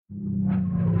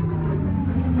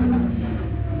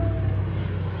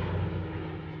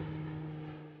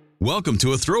Welcome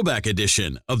to a throwback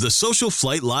edition of the Social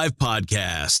Flight Live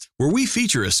podcast, where we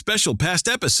feature a special past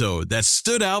episode that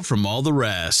stood out from all the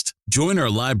rest. Join our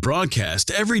live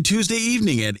broadcast every Tuesday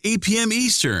evening at 8 p.m.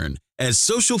 Eastern at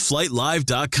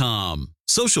socialflightlive.com.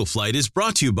 Social Flight is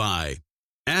brought to you by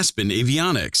Aspen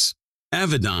Avionics,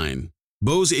 Avidyne,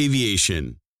 Bose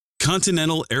Aviation,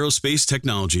 Continental Aerospace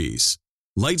Technologies,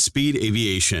 Lightspeed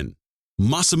Aviation,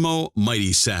 Massimo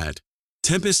Mighty Sat,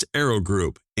 Tempest Aero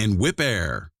Group, and Whip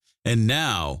Air. And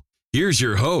now, here's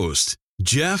your host,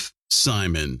 Jeff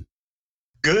Simon.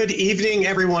 Good evening,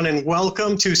 everyone, and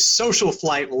welcome to Social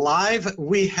Flight Live.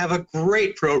 We have a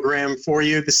great program for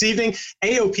you this evening.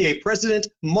 AOPA President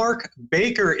Mark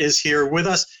Baker is here with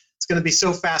us. It's going to be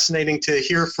so fascinating to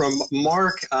hear from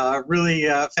Mark, really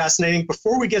fascinating.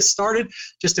 Before we get started,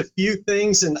 just a few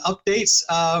things and updates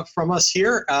from us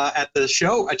here at the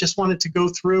show. I just wanted to go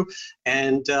through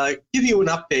and give you an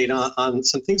update on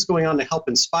some things going on to help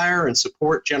inspire and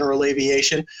support general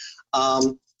aviation.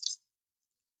 Let's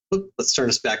turn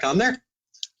us back on there.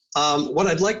 What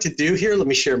I'd like to do here, let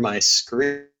me share my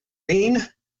screen.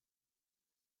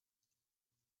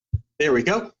 There we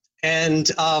go. And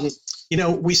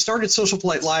we started Social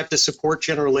Flight Live to support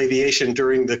general aviation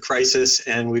during the crisis,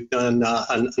 and we've done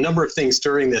a number of things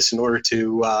during this in order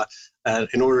to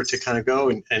kind of go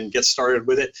and get started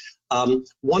with it.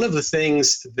 One of the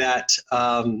things that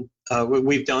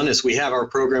we've done is we have our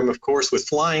program, of course, with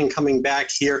flying coming back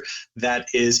here. That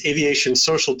is aviation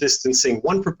social distancing,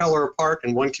 one propeller apart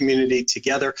and one community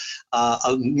together.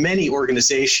 Many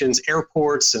organizations,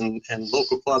 airports, and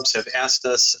local clubs have asked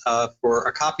us for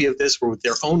a copy of this with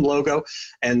their own logo.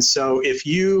 And so if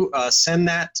you send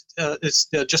that, it's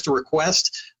just a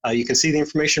request. You can see the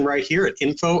information right here at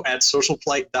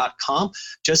info@socialflight.com.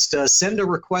 Just send a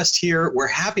request here. We're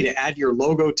happy to add your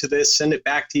logo to this, send it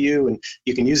back to you, and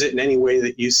you can use it in any way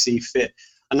that you see fit.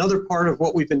 Another part of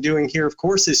what we've been doing here, of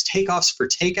course, is takeoffs for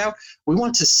takeout. We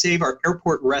want to save our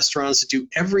airport restaurants to do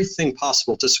everything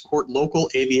possible to support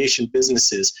local aviation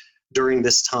businesses during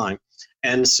this time.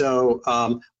 And so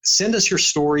send us your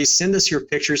stories, send us your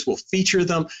pictures, we'll feature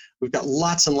them. We've got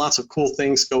lots and lots of cool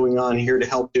things going on here to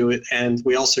help do it. And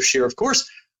we also share, of course,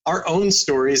 our own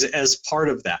stories as part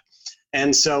of that.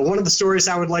 And so one of the stories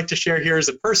I would like to share here is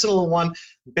a personal one.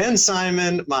 Ben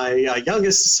Simon, my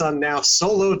youngest son now,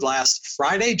 soloed last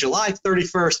Friday, July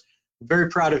 31st. Very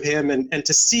proud of him. And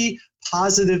to see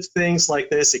positive things like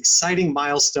this, exciting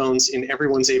milestones in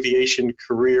everyone's aviation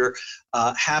career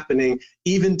happening,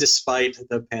 even despite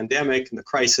the pandemic and the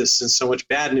crisis and so much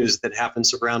bad news that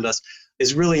happens around us,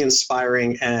 is really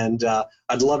inspiring. And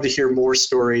I'd love to hear more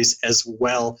stories as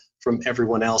well from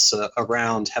everyone else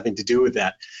around having to do with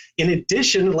that. In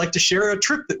addition, I'd like to share a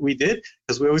trip that we did,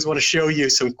 because we always want to show you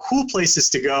some cool places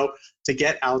to go to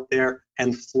get out there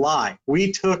and fly.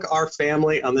 We took our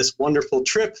family on this wonderful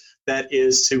trip that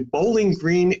is to Bowling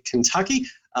Green, Kentucky,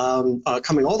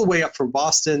 coming all the way up from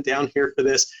Boston down here for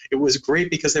this. It was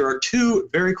great because there are two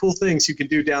very cool things you can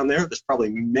do down there. There's probably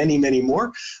many, many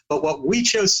more. But what we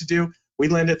chose to do, we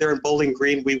landed there in Bowling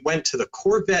Green. We went to the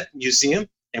Corvette Museum,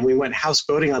 and we went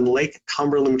houseboating on Lake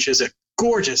Cumberland, which is a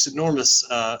gorgeous, enormous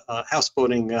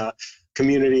houseboating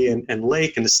community and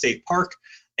lake and a state park.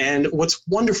 And what's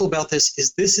wonderful about this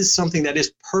is something that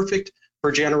is perfect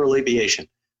for general aviation.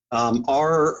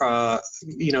 Our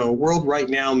world right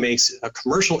now makes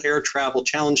commercial air travel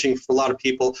challenging for a lot of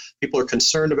people. People are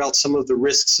concerned about some of the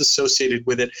risks associated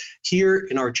with it. Here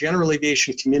in our general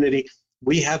aviation community,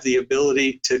 we have the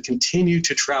ability to continue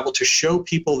to travel, to show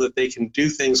people that they can do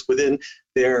things within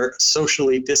their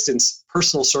socially distanced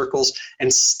personal circles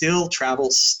and still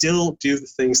travel, still do the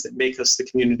things that make us the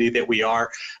community that we are.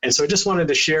 And so I just wanted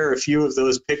to share a few of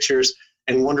those pictures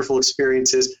and wonderful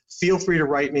experiences. Feel free to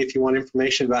write me if you want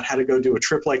information about how to go do a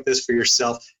trip like this for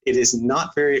yourself. It is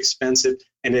not very expensive,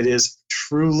 and it is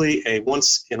truly a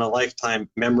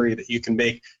once-in-a-lifetime memory that you can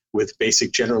make with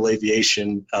basic general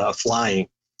aviation flying.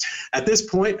 At this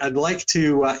point, I'd like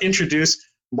to introduce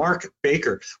Mark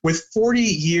Baker. With 40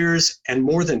 years and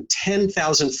more than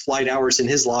 10,000 flight hours in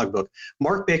his logbook,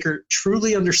 Mark Baker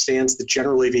truly understands the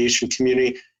general aviation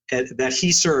community that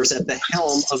he serves at the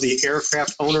helm of the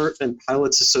Aircraft Owner and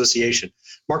Pilots Association.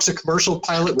 Mark's a commercial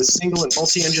pilot with single and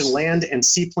multi-engine land and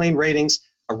seaplane ratings,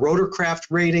 a rotorcraft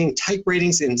rating, type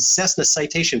ratings in Cessna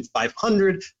Citation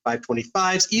 500,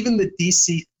 525s, even the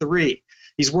DC-3.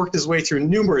 He's worked his way through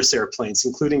numerous airplanes,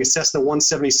 including a Cessna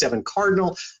 177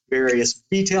 Cardinal, various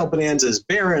V-tail Bonanzas,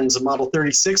 Barons, a Model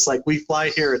 36 like we fly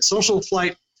here at Social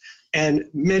Flight, and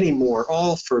many more,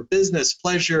 all for business,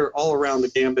 pleasure, all around the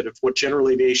gambit of what general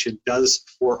aviation does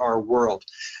for our world.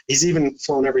 He's even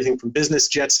flown everything from business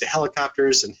jets to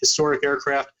helicopters and historic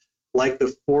aircraft. like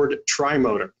the Ford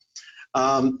Trimotor.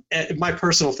 And my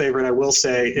personal favorite, I will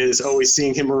say, is always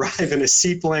seeing him arrive in a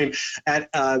seaplane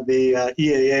at the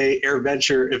EAA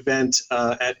AirVenture event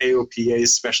at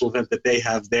AOPA's special event that they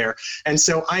have there. And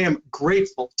so I am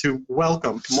grateful to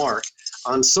welcome Mark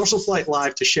on Social Flight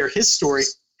Live to share his story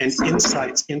and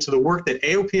insights into the work that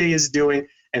AOPA is doing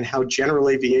and how general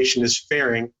aviation is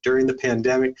faring during the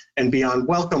pandemic and beyond.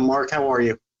 Welcome, Mark. How are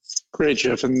you? Great,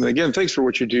 Jeff. And again, thanks for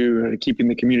what you do, keeping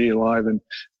the community alive, and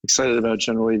excited about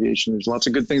general aviation. There's lots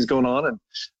of good things going on, and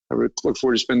I look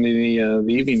forward to spending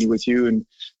the evening with you and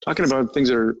talking about things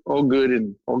that are all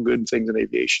good things in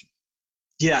aviation.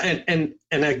 Yeah, and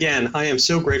again, I am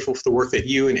so grateful for the work that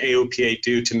you and AOPA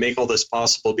do to make all this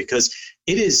possible, because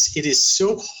it is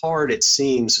so hard, it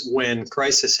seems, when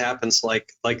crisis happens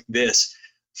like this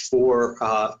for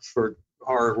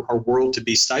our world to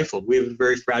be stifled. We have a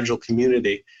very fragile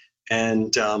community,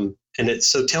 and it's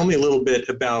so. Tell me a little bit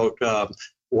about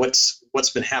what's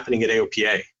been happening at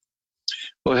AOPA.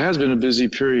 Well, it has been a busy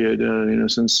period,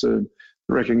 since the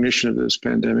recognition of this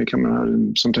pandemic coming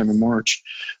out sometime in March.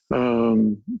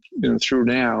 Through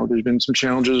now, there's been some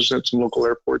challenges at some local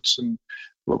airports and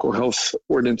local health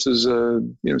ordinances,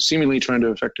 seemingly trying to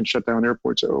affect and shut down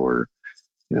airports or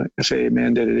FAA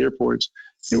mandated airports.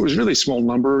 It was really a small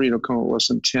number, kind of less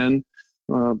than 10,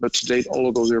 but to date, all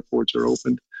of those airports are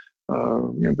opened.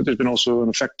 But there's been also an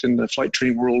effect in the flight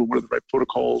training world. What are the right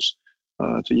protocols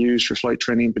to use for flight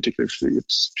training, particularly if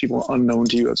it's people unknown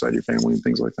to you outside your family and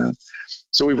things like that.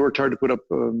 So we've worked hard to put up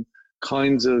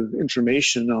kinds of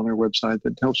information on our website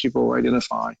that helps people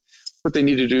identify what they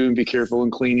need to do and be careful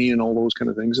and cleaning and all those kind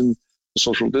of things. And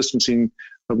social distancing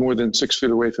of more than 6 feet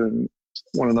away from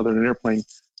one another in an airplane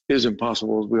is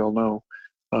impossible, as we all know,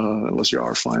 unless you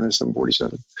are flying a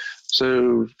 747.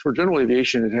 So for general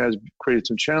aviation, it has created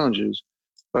some challenges,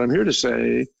 but I'm here to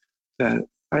say that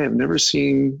I have never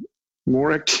seen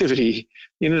more activity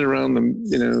in and around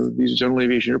these general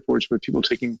aviation airports with people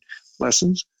taking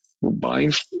lessons,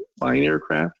 buying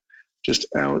aircraft, just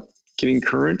out getting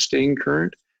current, staying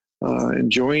current,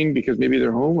 enjoying because maybe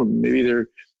they're home or maybe they're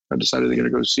decided they're going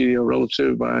to go see a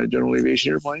relative buy a general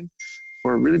aviation airplane,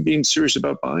 or really being serious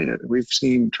about buying it. We've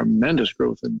seen tremendous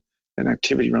growth and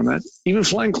activity around that. Even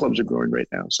flying clubs are growing right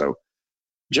now. So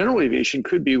general aviation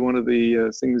could be one of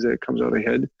the things that comes out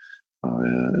ahead.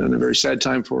 And a very sad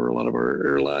time for a lot of our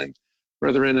airline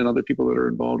brethren and other people that are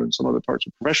involved in some other parts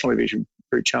of professional aviation,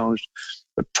 very challenged.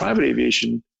 But private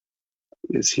aviation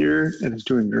is here and is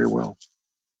doing very well.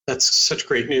 That's such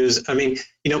great news. I mean,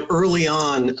 early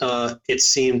on, it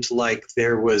seemed like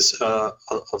there was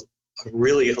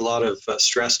really a lot of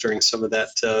stress during some of that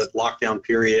lockdown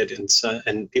period,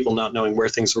 and people not knowing where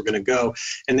things were going to go.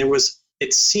 And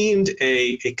it seemed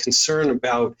a concern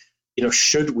about,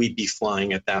 should we be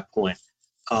flying at that point?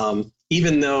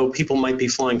 Even though people might be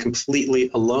flying completely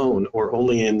alone or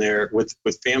only in there with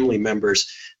family members,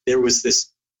 there was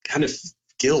this kind of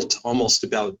guilt almost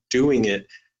about doing it.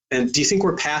 And do you think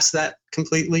we're past that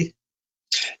completely?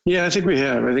 Yeah, I think we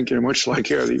have. I think much like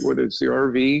whether it's the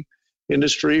RV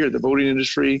industry or the boating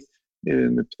industry,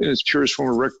 in its purest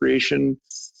form of recreation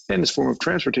and its form of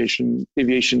transportation,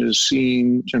 aviation is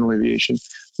seen, general aviation,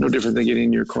 no different than getting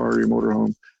in your car or your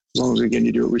motorhome, as long as, again,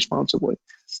 you do it responsibly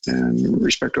and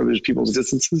respect other people's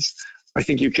distances. I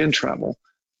think you can travel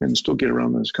and still get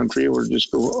around this country or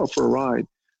just go up for a ride.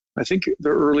 I think the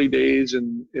early days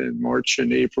in March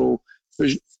and April,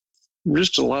 there's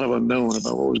just a lot of unknown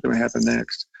about what was going to happen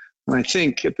next. And I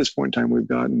think at this point in time, we've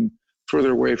gotten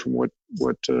further away from what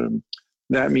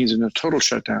that means in a total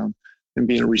shutdown and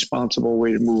being a responsible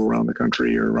way to move around the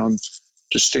country or around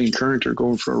just staying current or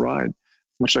going for a ride,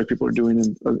 much like people are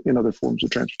doing in other forms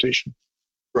of transportation.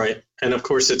 Right. And of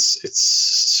course, it's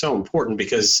so important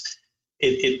because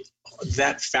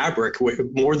that fabric,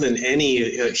 more than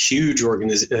any huge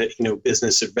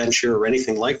business adventure or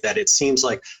anything like that, it seems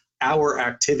like our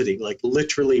activity, like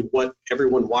literally what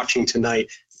everyone watching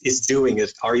tonight is doing,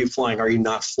 is are you flying, are you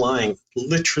not flying,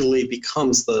 literally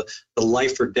becomes the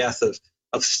life or death of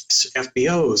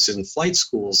FBOs and flight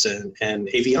schools and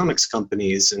avionics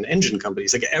companies and engine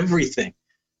companies. Like everything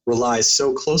relies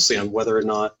so closely on whether or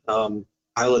not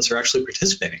pilots are actually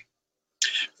participating.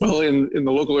 Well, in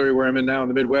the local area where I'm in now in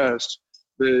the Midwest,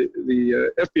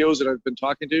 the FBOs that I've been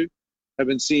talking to have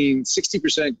been seeing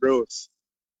 60% growth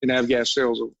in avgas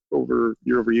sales over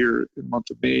year in the month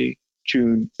of May,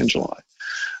 June, and July.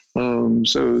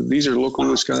 So these are local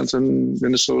Wisconsin,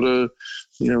 Minnesota,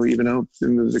 even out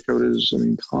in the Dakotas. I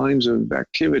mean, kinds of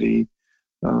activity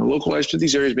localized to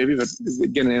these areas, maybe, but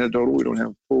again, anecdotal. We don't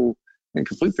have a full and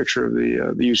complete picture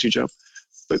of the usage of.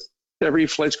 But every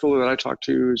flight school that I talk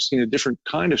to has seen a different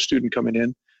kind of student coming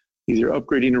in, either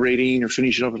upgrading a rating or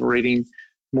finishing up with a rating,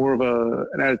 more of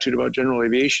an attitude about general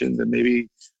aviation than maybe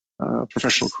a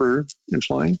professional career in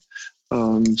flying.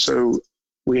 So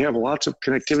we have lots of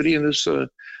connectivity in this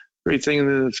great thing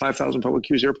in the 5,000 public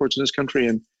use airports in this country.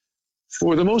 And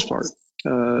for the most part,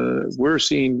 we're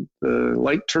seeing the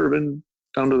light turbine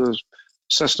down to the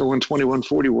Cessna 120,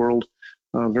 140 world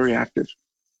very active.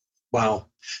 Wow.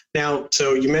 Now,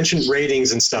 so you mentioned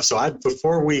ratings and stuff. So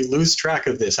before we lose track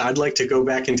of this, I'd like to go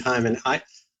back in time and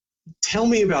tell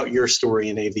me about your story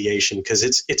in aviation, because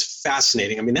it's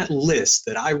fascinating. I mean, that list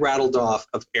that I rattled off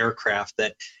of aircraft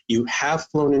that you have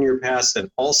flown in your past, and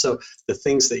also the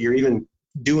things that you're even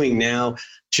doing now,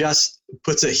 just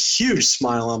puts a huge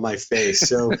smile on my face.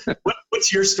 So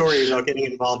what's your story about getting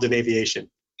involved in aviation?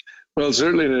 Well, it's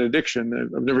certainly an addiction.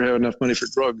 I've never had enough money for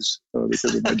drugs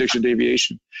because of my addiction to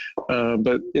aviation.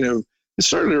 But, it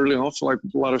started early on, like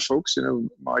a lot of folks.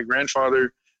 My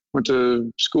grandfather went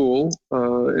to school in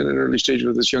an early stage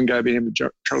with this young guy named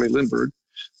Charlie Lindbergh.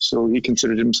 So he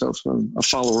considered himself a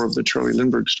follower of the Charlie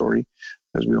Lindbergh story,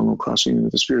 as we all know, crossing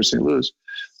the Spirit of St. Louis.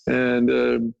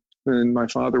 And my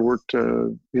father worked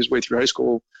his way through high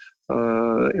school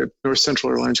at North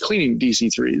Central Airlines cleaning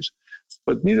DC-3s.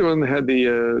 But neither of them had the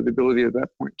ability at that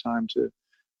point in time to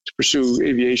pursue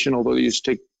aviation, although they used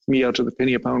to take me out to the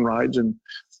penny a pound rides. And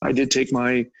I did take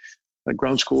my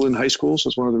ground school in high school. So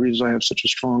it's one of the reasons I have such a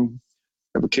strong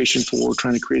application for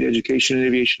trying to create education in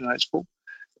aviation in high school.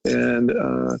 And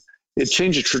it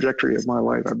changed the trajectory of my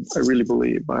life, I really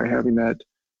believe, by having that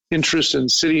interest in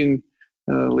sitting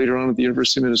later on at the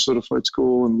University of Minnesota Flight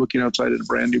School and looking outside at a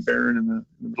brand new Baron in the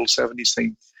middle 70s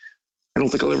thing. I don't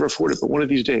think I'll ever afford it, but one of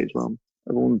these days, well,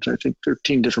 I've owned, I think,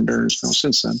 13 different Barons now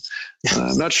since then.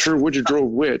 I'm not sure which drove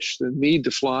which. The need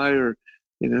to fly or,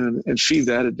 and feed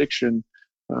that addiction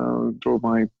drove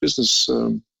my business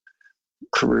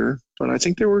career. But I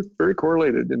think they were very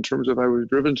correlated in terms of I was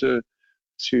driven to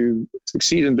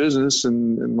succeed in business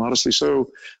and modestly so,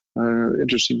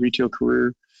 interesting retail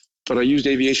career. But I used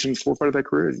aviation for part of that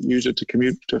career. I used it to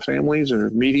commute to families or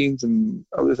meetings and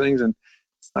other things. And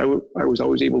I was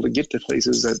always able to get to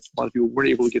places that a lot of people weren't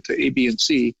able to get to A, B, and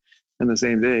C in the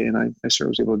same day, and I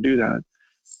certainly was able to do that.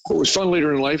 What was fun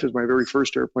later in life is my very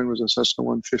first airplane was a Cessna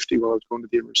 150 while I was going to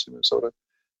the University of Minnesota,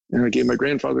 and I gave my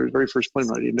grandfather his very first plane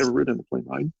ride. He had never ridden a plane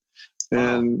ride.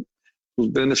 Wow. And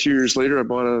then a few years later, I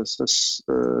bought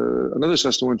another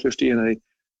Cessna 150 and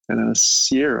a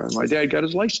Sierra. My dad got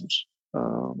his license.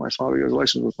 My father got his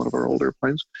license with one of our old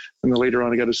airplanes, and then later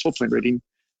on, I got his full plane rating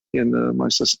in my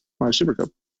Super Cub.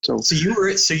 So you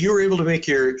were able to make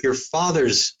your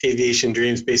father's aviation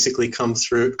dreams basically come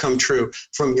true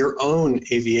from your own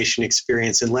aviation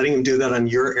experience, and letting him do that on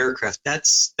your aircraft.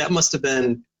 That must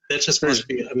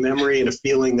be a memory and a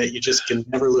feeling that you just can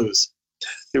never lose.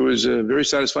 It was very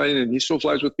satisfying, and he still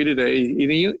flies with me today.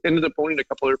 He ended up owning a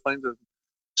couple airplanes, a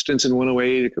Stinson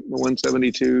 108, a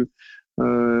 172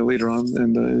 later on,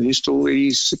 and he's still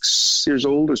 86 years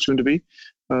old, or soon to be.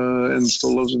 And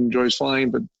still loves and enjoys flying,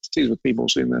 but stays with me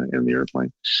mostly in the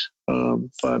airplane.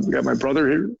 But we got my brother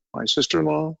here, my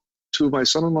sister-in-law, two of my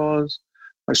son-in-laws.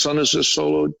 My son is just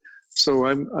soloed, so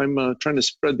I'm trying to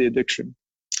spread the addiction.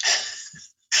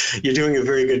 You're doing a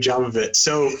very good job of it.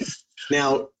 So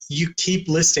now you keep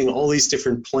listing all these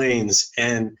different planes,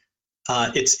 and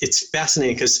it's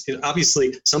fascinating because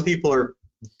obviously some people are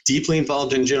deeply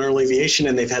involved in general aviation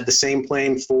and they've had the same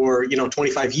plane for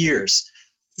 25 years.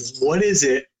 What is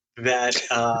it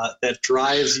that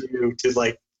drives you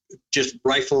to just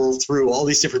rifle through all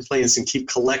these different planes and keep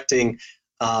collecting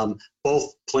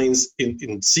both planes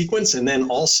in sequence, and then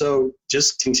also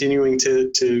just continuing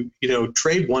to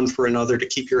trade one for another to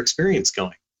keep your experience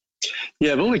going?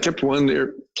 Yeah, I've only kept one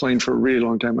airplane for a really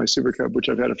long time, my Super Cub, which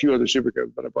I've had a few other Super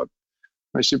Cubs, but I bought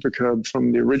my Super Cub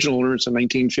from the original owners in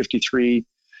 1953,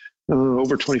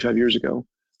 over 25 years ago.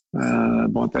 I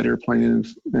bought that airplane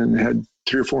and had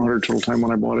 300 or 400 total time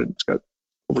when I bought it. It's got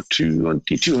over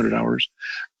 200 hours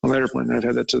on that airplane. I've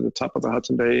had that to the top of the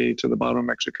Hudson Bay, to the bottom of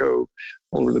Mexico,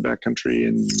 all over the backcountry,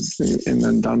 and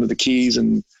then down to the Keys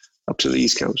and up to the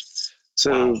East Coast.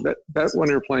 So wow. that one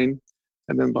airplane,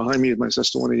 and then behind me is my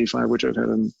Cessna 185, which I've had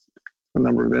a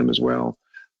number of them as well.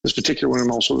 This particular one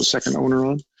I'm also the second owner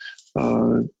on.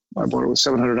 I bought it with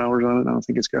 700 hours on it. I don't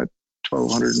think it's got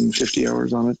 1,250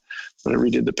 hours on it, but I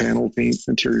redid the panel, paint,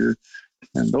 interior,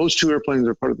 and those two airplanes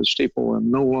are part of the staple. I'm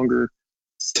no longer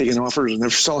taking offers and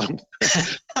never saw them.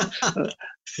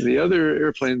 The other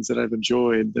airplanes that I've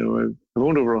enjoyed, though, I've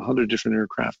owned over 100 different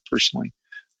aircraft personally.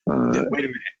 Wait a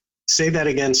minute. Say that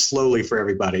again slowly for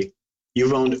everybody.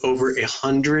 you've owned over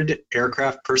 100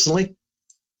 aircraft personally?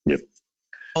 Yep.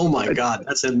 Oh my God,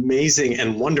 that's amazing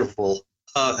and wonderful.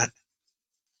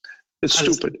 It's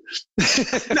stupid. No,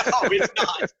 it's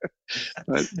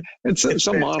not. And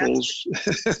some models,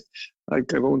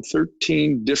 like I've owned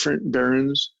 13 different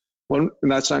Barons. One,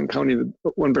 and that's not counting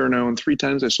the one Baron I owned 3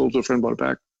 times. I sold to a friend, bought it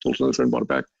back. Sold to another friend, bought it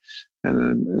back.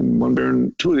 And one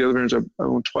Baron, 2 of the other Barons I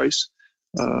owned twice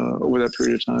over that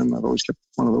period of time. I've always kept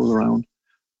one of those around.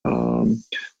 And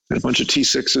a bunch of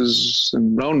T6s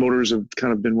and round motors have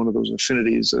kind of been one of those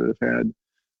affinities that I've had.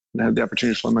 And I had the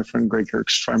opportunity to fly my friend Greg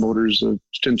Kirk's tri-motors, the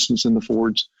Stinsons and the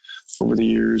Fords over the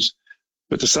years.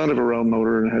 But the sound of a round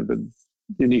motor, and I had the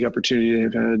unique opportunity.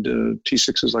 I've had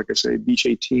T6s, like I say, Beech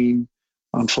 18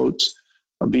 on floats,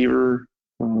 a Beaver,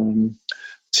 a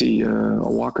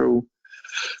Waco,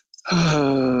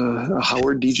 a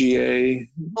Howard DGA.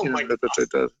 Oh my God.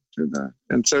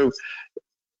 And so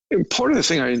part of the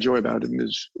thing I enjoy about it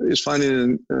is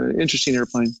finding an interesting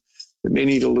airplane that may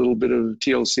need a little bit of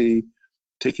TLC,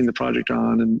 taking the project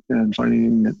on and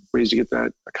finding ways to get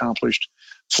that accomplished,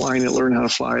 flying it, learn how to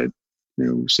fly it,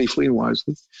 safely and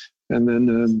wisely, and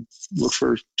then look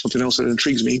for something else that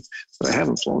intrigues me that I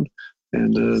haven't flown.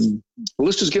 And the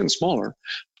list is getting smaller,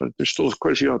 but there's still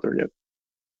quite a few out there yet.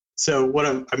 So one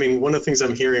of the things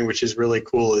I'm hearing, which is really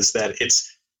cool, is that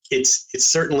it's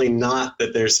certainly not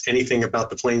that there's anything about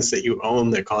the planes that you own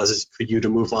that causes you to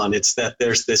move on. It's that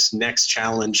there's this next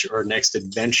challenge or next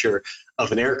adventure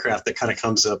of an aircraft that kind of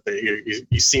comes up that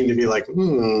you seem to be like,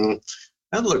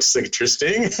 that looks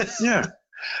interesting. Yeah.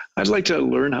 I'd like to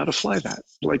learn how to fly that.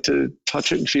 I'd like to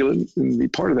touch it and feel it and be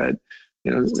part of that.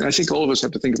 I think all of us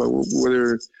have to think about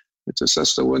whether it's a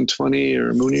Cessna 120 or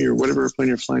a Mooney or whatever airplane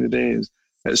you're flying today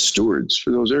as stewards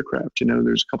for those aircraft.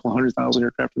 There's a couple 100,000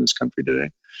 aircraft in this country today.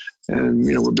 And,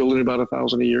 we're building about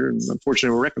 1,000 a year. And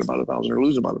unfortunately, we're wrecking about 1,000 or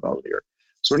losing about 1,000 a year.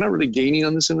 So we're not really gaining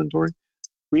on this inventory.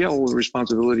 We have all the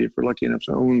responsibility, if we're lucky enough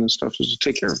to own this stuff, is to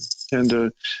take care of them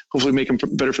and hopefully make them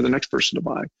better for the next person to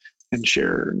buy and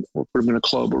share, or put them in a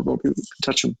club or people can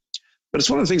touch them. But it's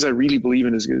one of the things I really believe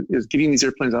in is getting these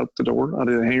airplanes out the door, out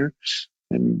of the hangar,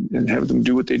 and have them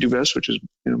do what they do best, which is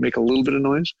make a little bit of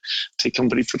noise, take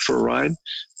somebody for a ride,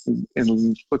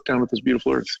 and look down at this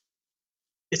beautiful earth.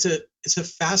 It's a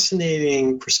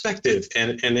fascinating perspective,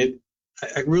 and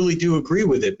I really do agree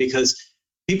with it, because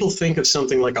people think of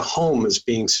something like a home as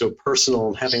being so personal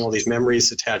and having all these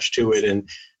memories attached to it and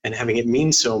having it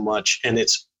mean so much, and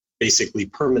it's basically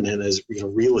permanent as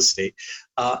real estate.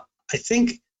 I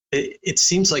think it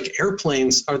seems like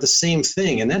airplanes are the same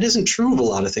thing, and that isn't true of a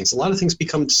lot of things. A lot of things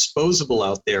become disposable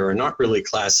out there, or not really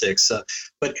classics.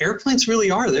 But airplanes really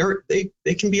are.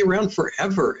 They can be around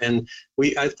forever, and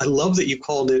I love that you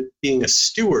called it being a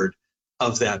steward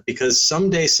of that, because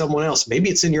someday someone else, maybe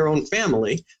it's in your own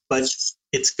family, but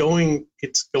it's going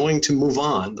to move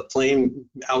on. The plane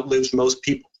outlives most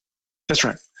people. That's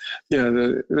right.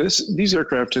 Yeah, these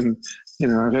aircraft, and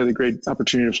I've had the great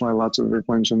opportunity to fly lots of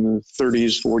airplanes in the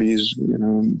 30s, 40s,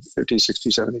 50s,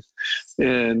 60s, 70s,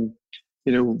 and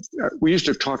we used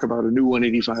to talk about a new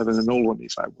 185 and an old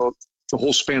 185. Well, the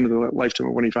whole span of the lifetime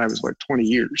of 185 is like 20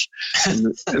 years, and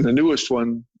the newest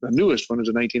one is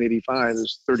a 1985,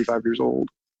 is 35 years old.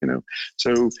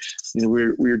 So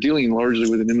we're dealing largely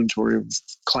with an inventory of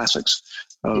classics.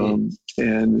 And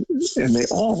they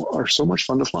all are so much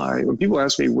fun to fly. When people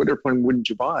ask me, what airplane wouldn't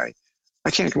you buy?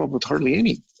 I can't come up with hardly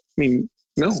any.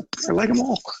 No, I like them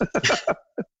all.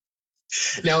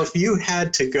 Now, if you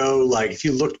had to go, if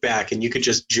you looked back and you could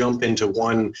just jump into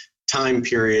one time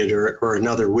period or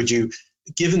another, would you,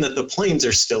 given that the planes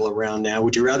are still around now,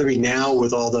 would you rather be now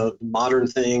with all the modern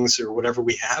things or whatever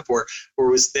we have, or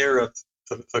was there a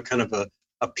kind of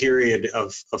a period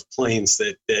of planes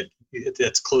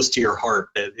that's close to your heart,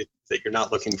 that you're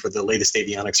not looking for the latest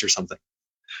avionics or something?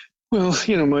 Well,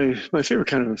 my favorite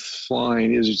kind of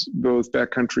flying is both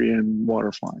backcountry and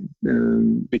water flying,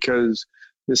 and because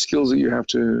the skills that you have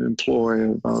to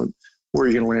employ about where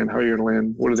you're going to land, how you're going to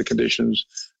land, what are the conditions,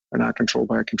 are not controlled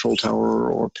by a control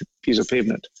tower or a piece of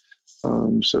pavement.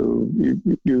 So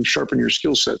you sharpen your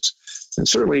skill sets, and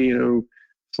certainly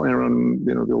flying around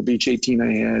the old Beech 18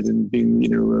 I had, and being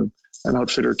an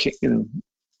outfitter,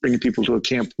 bringing people to a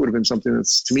camp would have been something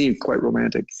that's, to me, quite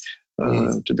romantic.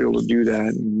 To be able to do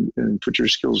that and put your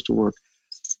skills to work.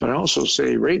 But I also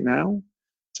say right now,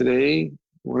 today,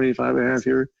 185 I have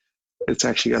here, it's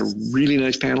actually got a really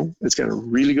nice panel. It's got a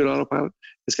really good autopilot.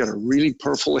 It's got a really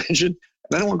powerful engine.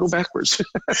 And I don't want to go backwards.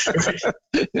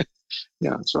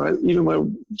 Yeah, so even my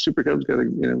Super Cub's got a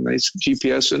nice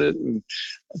GPS in it.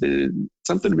 And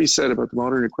something to be said about the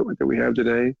modern equipment that we have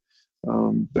today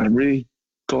that I'm really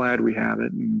glad we have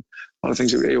it. And a lot of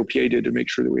things that AOPA did to make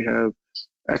sure that we have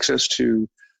access to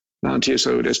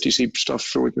non-TSO STC stuff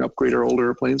so we can upgrade our older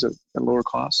airplanes at lower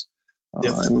costs.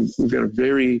 And we've got a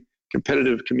very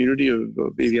competitive community of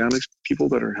avionics people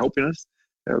that are helping us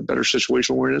have better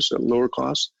situational awareness at lower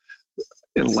costs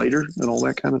and lighter and all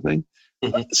that kind of thing.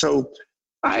 Mm-hmm. So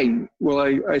I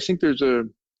think there's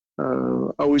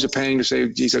always a pang to say,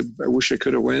 geez, I wish I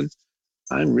could have won.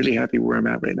 I'm really happy where I'm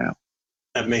at right now.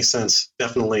 That makes sense,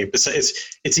 definitely.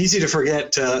 It's easy to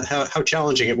forget how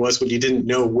challenging it was when you didn't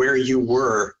know where you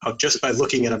were just by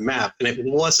looking at a map, and it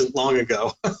wasn't long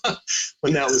ago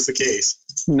when that was the case.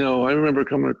 No, I remember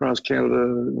coming across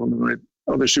Canada, one of my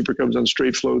other Super Cubs on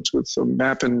straight floats with some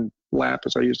map and lap,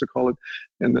 as I used to call it,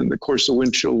 and then of course the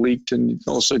wind chill leaked, and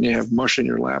all of a sudden you have mush in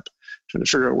your lap, trying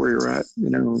to figure out where you're at.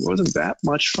 It wasn't that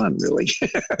much fun, really.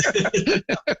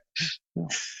 No.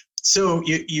 So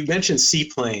you mentioned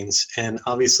seaplanes, and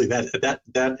obviously that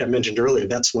I mentioned earlier,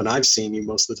 that's when I've seen you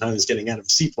most of the time is getting out of a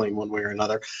seaplane one way or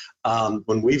another.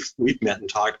 When we've met and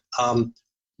talked, when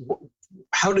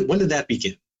did that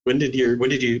begin? When did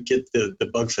you get the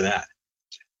bug for that?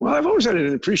 Well, I've always had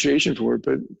an appreciation for it,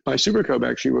 but my Super Cub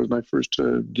actually was my first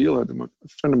deal. A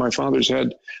friend of my father's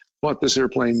had bought this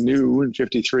airplane new in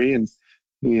 '53, and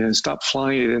he stopped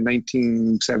flying it in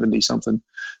 1970 something.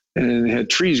 And it had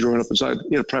trees growing up inside.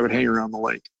 He had a private hangar on the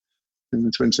lake in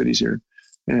the Twin Cities here.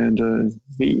 And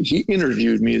he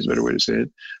interviewed me, is a better way to say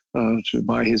it, to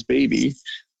buy his baby.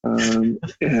 And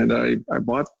I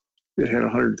bought, it had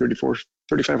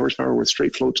 35 horsepower with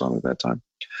straight floats on it at that time.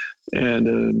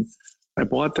 And I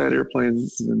bought that airplane,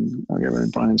 and I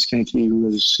got Brian Skanke, who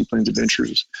was Seaplanes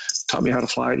Adventures, taught me how to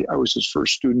fly. I was his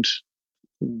first student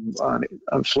on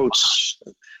floats,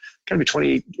 kind of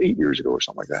 28 years ago or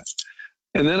something like that.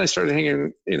 And then I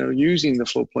started using the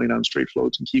float plane on straight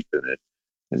floats and keeping it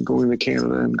and going to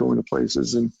Canada and going to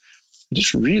places, and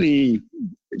just really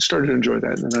started to enjoy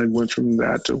that. And then I went from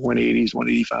that to 180s,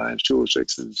 185s,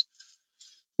 206s,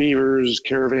 Beavers,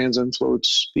 Caravans on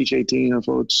floats, Beach 18 on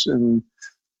floats. And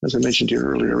as I mentioned to you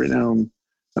earlier, right now,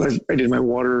 I did my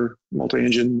water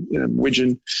multi-engine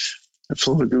Widgeon. I've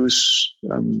flown a Goose.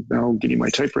 I'm now getting my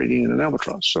type rating in an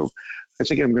Albatross. So I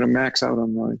think I'm going to max out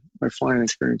on my flying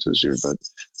experiences here, but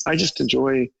I just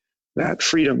enjoy that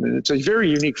freedom. And it's a very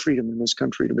unique freedom in this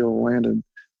country to be able to land in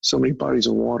so many bodies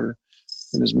of water.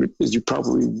 And as you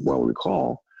probably well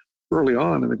recall, early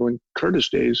on in the Going Curtis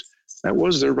days, that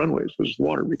was their runways, was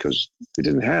water, because they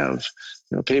didn't have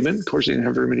pavement. Of course, they didn't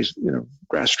have very many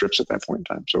grass strips at that point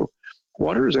in time. So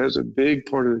water is a big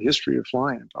part of the history of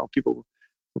flying, how people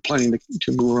were planning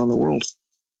to move around the world.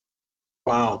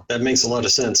 Wow, that makes a lot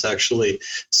of sense, actually.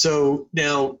 So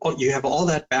now you have all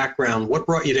that background. What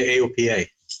brought you to AOPA?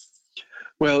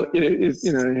 Well,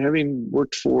 having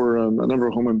worked for a number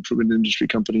of home improvement industry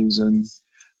companies, and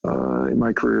in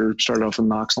my career, started off in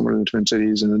Knoxville in the Twin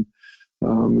Cities, and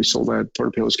then we sold that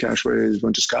Porter Palos Cashways,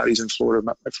 went to Scotty's in Florida.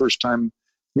 My first time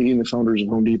meeting the founders of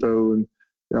Home Depot, and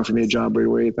they offered me a job right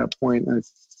away at that point. I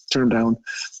turned down,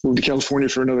 moved to California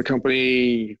for another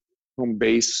company, Home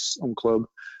Base, Home Club.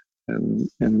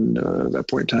 And at that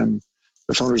point in time,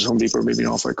 the founders of Home Depot made me an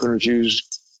offer I couldn't refuse.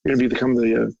 You're going to become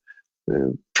the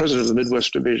president of the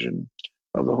Midwest division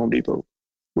of the Home Depot,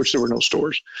 which there were no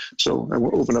stores. So I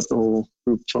opened up the whole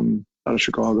group from out of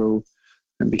Chicago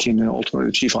and became ultimately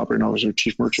the chief operating officer,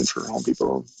 chief merchant for Home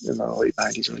Depot in the late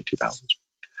 90s, early 2000s.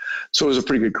 So it was a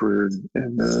pretty good career,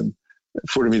 and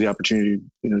afforded me the opportunity,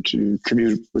 to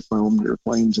commute with my own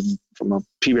airplanes, and from a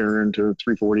P-Baron to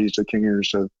 340s to King Airs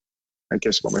to, I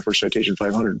guess, about my first Citation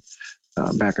 500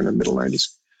 back in the middle 90s.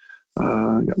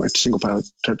 Got my single pilot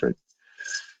type rate.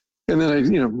 And then I,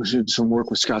 did some work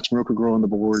with Scott's Miracle-Gro on the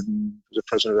board, and was the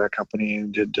president of that company,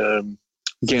 and did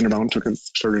Gander Mountain,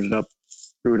 started it up,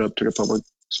 grew it up, took it public,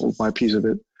 sold my piece of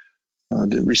it.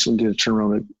 Recently did a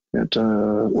turnaround at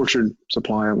Orchard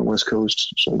Supply on the West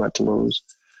Coast, sold that to Lowe's.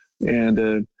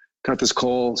 And got this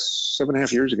call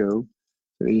 7.5 years ago.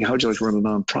 How'd you like to run a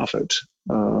nonprofit?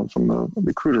 From a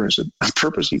recruiter. I said, on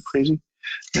purpose, are you crazy?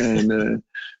 And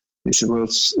he said, well,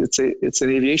 it's an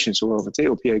aviation. So, well, if it's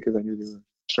AOPA, because I knew they were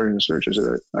starting the search, I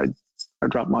said, I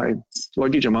dropped my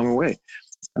luggage, I'm on my way.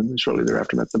 And shortly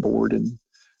thereafter met the board, and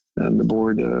the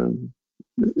board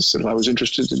said I was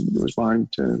interested, and it was mine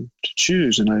to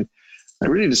choose. And I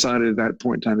really decided at that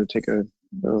point in time to take a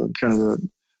kind of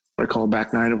what I call a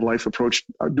back nine of life approach.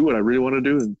 I'll do what I really want to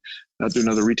do and not do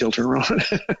another retail turnaround,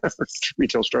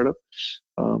 retail startup.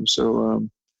 So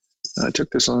I took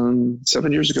this on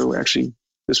 7 years ago, actually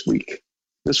this week,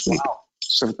 wow.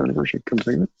 7th anniversary, come to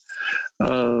think of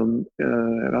it,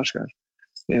 at Oshkosh.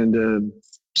 And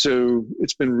So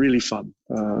it's been really fun.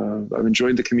 I've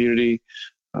enjoyed the community,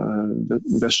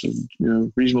 invested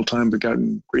reasonable time, but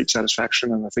gotten great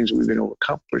satisfaction on the things that we've been able to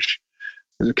accomplish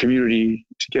as a community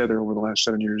together over the last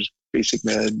 7 years. Basic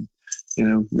med,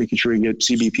 making sure we get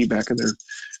CBP back in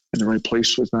the right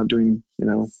place with not doing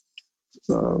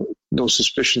no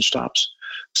suspicion stops,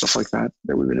 stuff like that.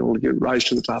 That we've been able to rise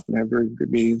to the top and have very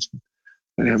good meetings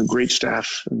and have a great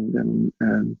staff and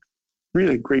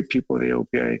really great people at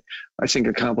AOPA. I think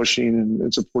accomplishing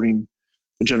and supporting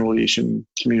the general aviation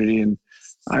community, and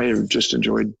I have just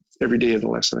enjoyed every day of the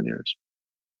last 7 years.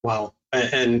 Wow.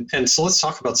 And so let's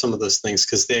talk about some of those things,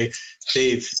 because they've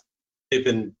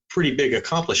been pretty big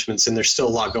accomplishments, and there's still a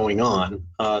lot going on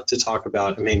to talk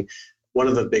about. I mean, one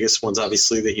of the biggest ones,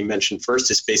 obviously, that you mentioned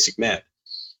first is basic med.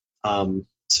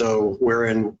 So we're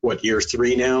in year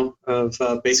 3 now of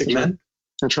basic med?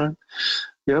 That's right.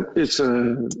 Yep. It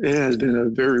has been a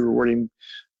very rewarding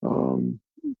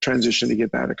transition to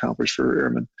get that accomplished for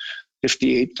airmen.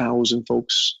 58,000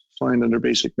 folks flying under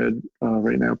basic med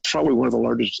right now. Probably one of the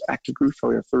largest active groups,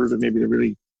 probably a third of maybe the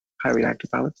really highly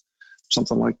active pilots,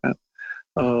 something like that.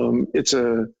 It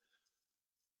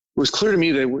was clear to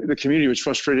me that the community was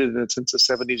frustrated that since the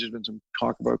 70s, there's been some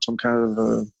talk about some kind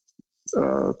of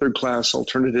third-class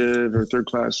alternative or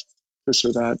third-class this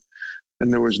or that,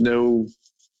 and there was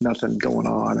nothing going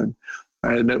on. And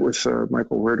I had met with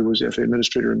Michael Ward, who was the FAA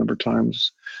administrator, a number of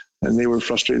times, and they were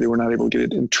frustrated. They were not able to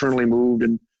get it internally moved,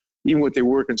 and even what they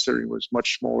were considering was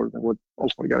much smaller than what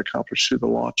ultimately got accomplished through the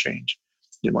law change.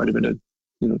 It might have been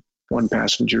a one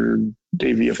passenger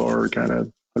day VFR, kind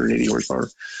of 180 horsepower.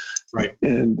 Right.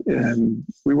 And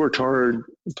we worked hard,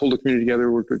 pulled the community together,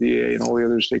 worked with the EA and all the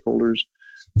other stakeholders.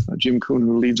 Jim Kuhn,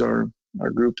 who leads our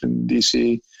group in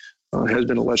DC, has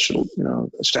been elected,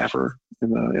 a staffer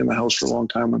in the House for a long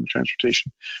time on the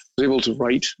transportation. Was able to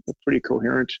write a pretty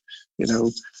coherent,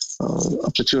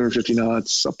 up to 250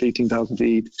 knots, up to 18,000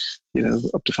 feet,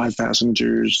 up to 5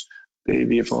 passengers, day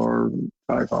VFR,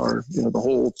 5R, the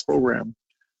whole program.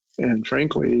 And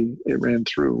frankly, it ran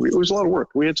through. It was a lot of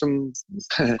work. We had some,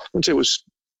 I wouldn't say it was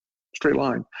straight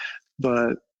line,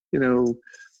 but,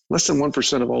 less than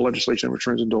 1% of all legislation ever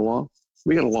turns into a law.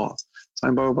 We got a law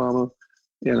signed by Obama,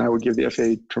 and I would give the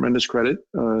FAA tremendous credit.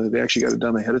 They actually got it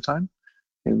done ahead of time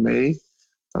in May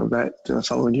of that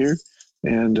following year.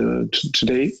 And to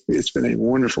date, it's been a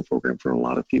wonderful program for a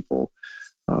lot of people.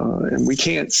 And we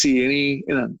can't see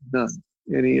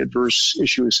any adverse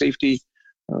issue of safety.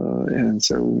 And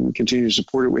so we continue to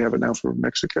support it. We have it now for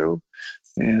Mexico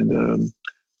and the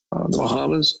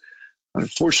Bahamas.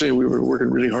 Unfortunately, we were working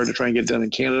really hard to try and get it done in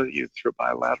Canada, either through a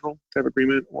bilateral type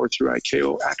agreement or through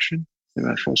ICAO action, the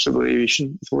National Civil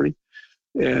Aviation Authority.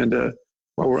 And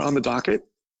while we're on the docket,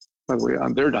 by the way,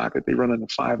 on their docket, they run in a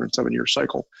 5 and 7 year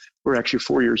cycle. We're actually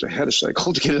 4 years ahead of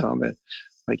cycle to get it on the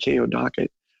ICAO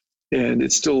docket. And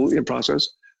it's still in process.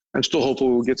 I'm still hopeful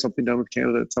we'll get something done with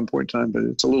Canada at some point in time, but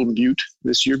it's a little mute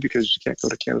this year because you can't go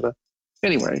to Canada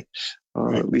anyway,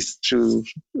 at least till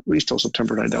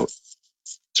September, and I doubt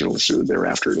certainly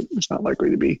thereafter it's not likely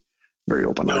to be very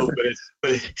open either.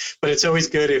 But it's always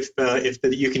good if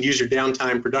you can use your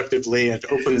downtime productively and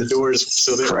open the doors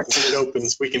so that when it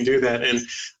opens, we can do that. And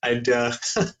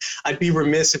I'd be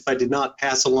remiss if I did not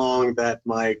pass along that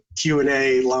my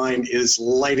Q&A line is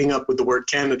lighting up with the word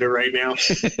Canada right now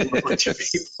from a bunch of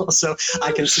people. So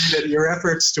I can see that your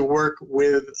efforts to work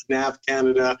with NAV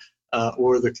Canada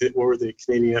or the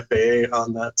Canadian FAA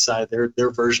on that side,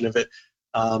 their version of it,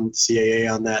 CAA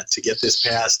on that to get this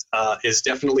passed is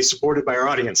definitely supported by our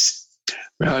audience.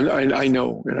 I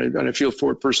know, and I feel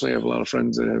for it personally. I have a lot of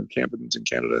friends that have campings in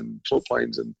Canada and float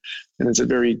planes, and it's a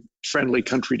very friendly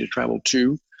country to travel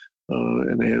to,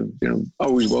 and they have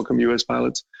always welcome U.S.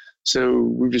 pilots. So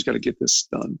we've just got to get this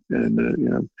done,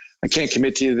 and I can't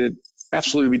commit to you that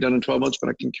absolutely be done in 12 months, but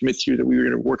I can commit to you that we're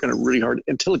going to work on it really hard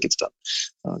until it gets done,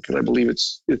 because I believe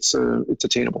it's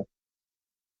attainable.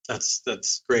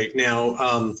 That's great.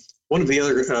 Now, one of the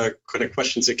other kind of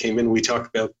questions that came in, we talked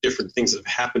about different things that have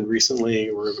happened recently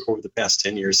or over the past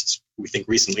 10 years, we think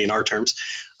recently in our terms,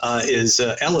 is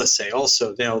LSA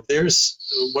also. Now,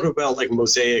 what about like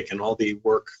Mosaic and all the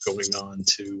work going on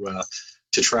to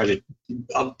try to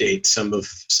update some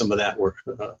of that work,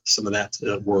 some of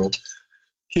that world?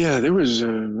 Yeah, there was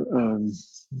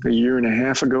a year and a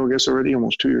half ago, I guess already,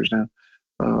 almost 2 years now.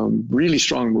 Really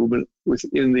strong movement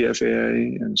within the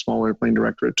FAA and Small Airplane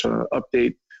Directorate to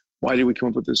update. Why did we come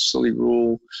up with this silly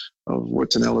rule of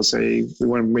what's an LSA? We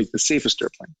want to make the safest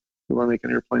airplane. We want to make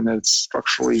an airplane that's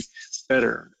structurally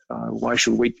better. Why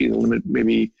should weight be the limit?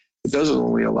 Maybe it doesn't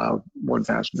only allow one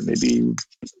passenger, maybe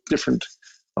different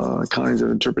kinds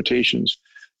of interpretations.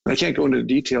 I can't go into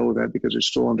detail with that because it's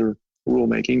still under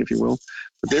rulemaking, if you will.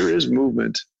 But there is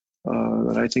movement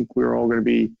that I think we're all going to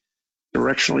be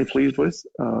directionally pleased with.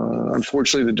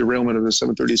 Unfortunately, the derailment of the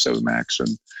 737 MAX and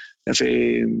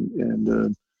FAA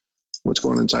and what's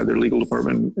going on inside their legal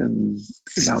department and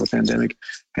now the pandemic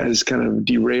has kind of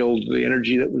derailed the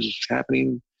energy that was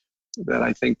happening that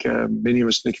I think many of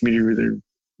us in the community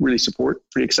really support,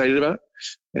 pretty excited about.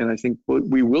 And I think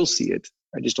we will see it.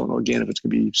 I just don't know, again, if it's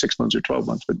going to be 6 months or 12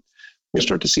 months, but we'll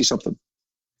start to see something.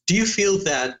 Do you feel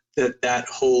that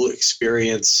whole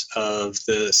experience of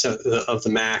the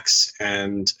MAX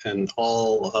and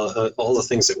all the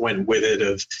things that went with it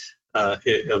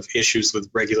of issues with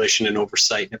regulation and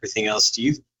oversight and everything else, do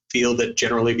you feel that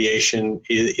general aviation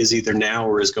is either now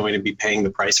or is going to be paying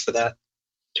the price for that?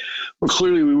 Well,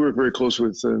 clearly we work very close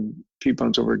with Pete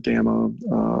Bunce over at Gamma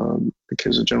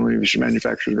because the general aviation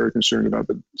manufacturers are very concerned about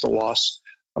the loss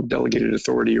of delegated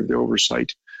authority or the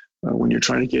oversight when you're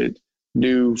trying to get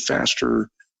new, faster,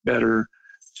 better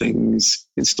things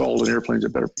installed in airplanes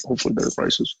at hopefully better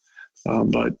prices.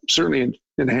 But certainly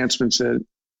enhancements and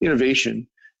innovation.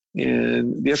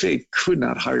 And the FAA could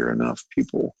not hire enough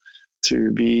people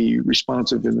to be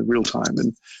responsive in the real time.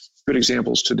 And good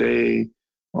examples today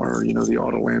are, the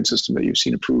auto land system that you've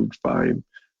seen approved by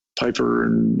Piper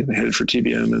and headed for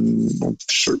TBM and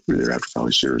certainly thereafter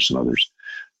probably Cirrus and others.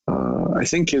 I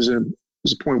think is a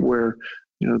point where,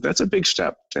 that's a big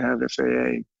step to have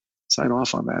FAA sign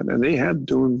off on that. And they have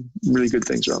doing really good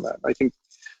things around that. I think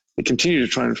they continue to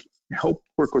try and help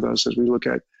work with us as we look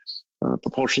at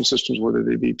propulsion systems, whether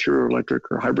they be pure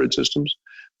electric or hybrid systems,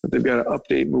 but they've got to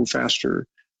update, move faster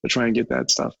to try and get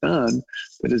that stuff done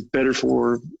that is better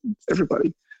for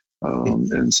everybody.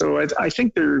 And so I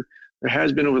think there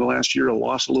has been over the last year a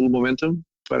little momentum,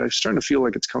 but I'm starting to feel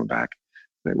like it's coming back,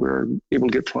 that we're able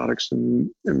to get products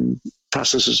and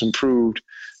processes improved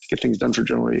to get things done for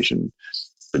general aviation.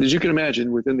 But as you can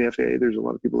imagine, within the FAA, there's a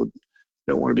lot of people who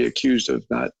don't want to be accused of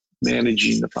not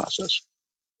managing the process.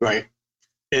 Right.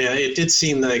 Yeah, it did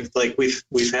seem like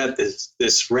we've had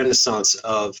this renaissance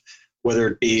of whether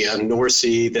it be a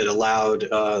NORSI that allowed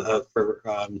for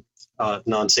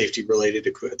non-safety related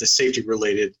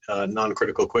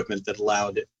non-critical equipment that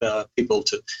allowed people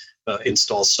to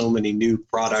install so many new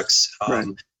products. Right.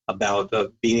 About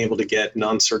being able to get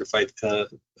non-certified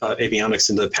avionics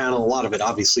into the panel, a lot of it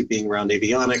obviously being around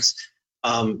avionics.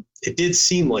 It did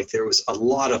seem like there was a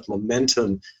lot of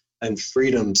momentum and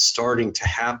freedom starting to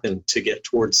happen to get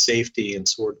towards safety and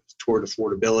toward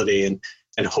affordability.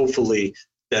 And hopefully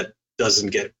that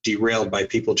doesn't get derailed by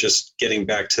people just getting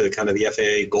back to kind of the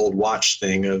FAA gold watch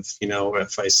thing of,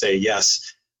 if I say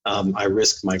yes, I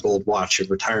risk my gold watch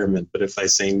of retirement, but if I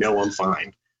say no, I'm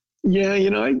fine. Yeah,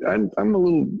 I'm a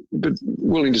little bit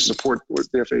willing to support what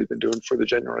the FAA has been doing for the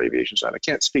general aviation side. I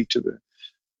can't speak to the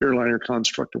airliner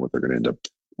construct and what they're going to end up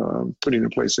putting in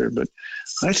place there, but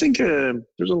I think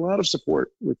there's a lot of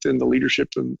support within the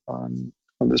leadership on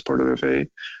this part of the FAA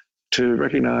to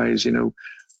recognize,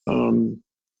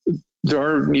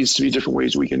 there needs to be different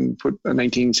ways we can put a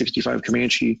 1965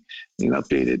 Comanche and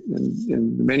update it,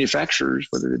 and the manufacturers,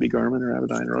 whether they be Garmin or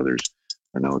Avidyne or others,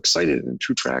 are now excited, and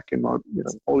TrueTrack and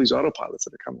all these autopilots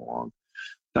that are coming along,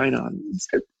 Dynon,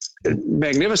 at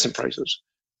magnificent prices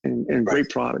and great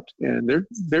product, and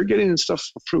they're getting stuff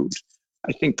approved.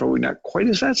 I think probably not quite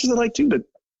as fast as I'd like to, but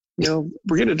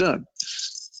we're getting it done.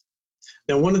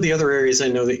 Now, one of the other areas I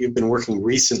know that you've been working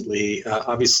recently,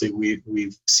 obviously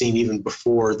we've seen even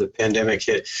before the pandemic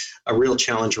hit, a real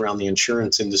challenge around the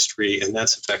insurance industry, and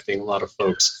that's affecting a lot of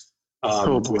folks.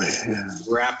 With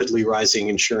rapidly rising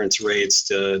insurance rates,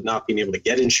 to not being able to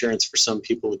get insurance for some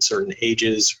people at certain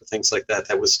ages or things like that.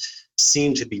 That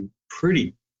seemed to be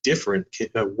pretty different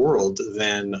world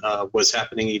than was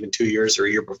happening even 2 years or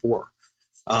a year before.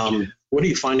 What are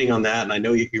you finding on that? And I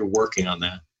know you're working on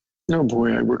that. Oh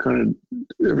boy, I work on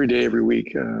it every day, every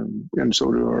week, and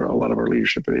so do a lot of our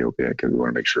leadership at AOPA, because we want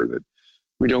to make sure that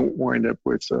we don't wind up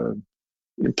with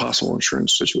impossible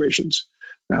insurance situations.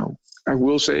 Now, I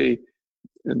will say,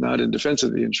 and not in defense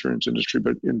of the insurance industry,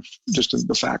 but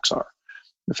the facts are.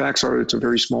 The facts are it's a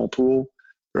very small pool.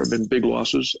 There have been big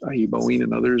losses, i.e. Boeing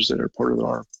and others that are part of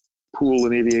our pool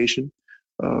in aviation.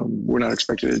 We're not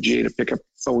expecting a GA to pick up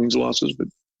Boeing's losses, but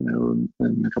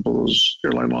and a couple of those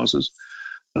airline losses.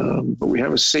 But we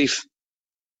have a safe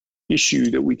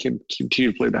issue that we can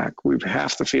continue to play back. We've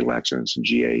half the fatal accidents in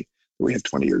GA that we had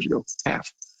 20 years ago,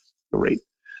 half the rate.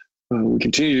 We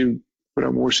continue to put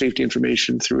out more safety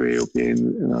information through AOPA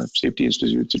and our safety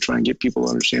institute to try and get people to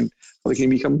understand how they can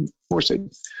become more safe.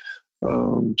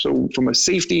 So from a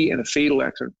safety and a fatal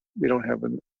accident, we don't have a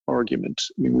argument.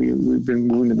 I mean, we've been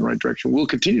moving in the right direction. We'll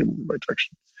continue to move in the right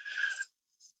direction.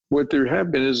 What there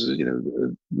have been is,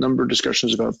 a number of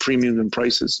discussions about premiums and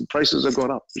prices. And prices have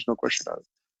gone up. There's no question about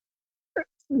it.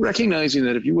 Recognizing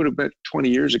that if you would have bet 20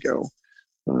 years ago,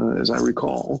 as I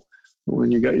recall,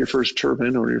 when you got your first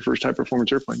turbine or your first high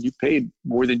performance airplane, you paid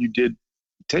more than you did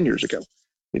 10 years ago.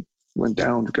 It went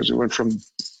down because it went from,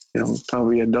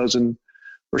 probably a dozen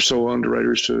or so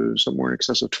underwriters to somewhere in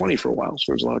excess of 20 for a while.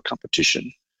 So there's a lot of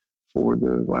competition for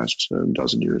the last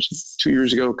dozen years. 2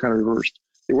 years ago, kind of reversed.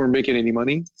 They weren't making any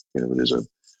money. There's a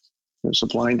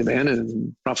supply and demand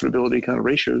and profitability kind of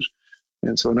ratios.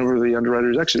 And so a number of the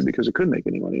underwriters exited because they couldn't make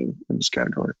any money in this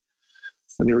category.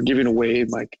 And they were giving away, in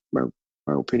my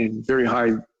opinion, very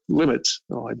high limits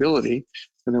of liability.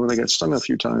 And then when they got stung a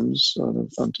few times on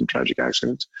some tragic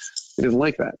accidents, they didn't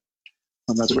like that.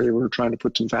 And that's why they were trying to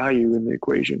put some value in the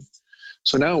equation.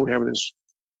 So now we're having this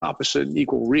opposite and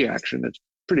equal reaction that's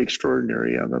pretty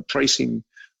extraordinary on the pricing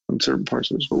on certain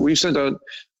parts of this. But we sent out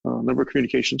a number of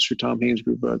communications through Tom Haynes'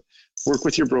 group, but work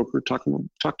with your broker, talk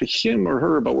to him or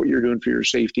her about what you're doing for your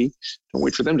safety. Don't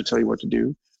wait for them to tell you what to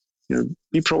do.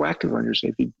 Be proactive on your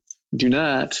safety. We do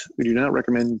not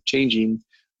recommend changing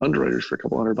underwriters for a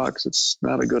couple $100. It's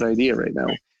not a good idea right now,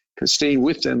 because staying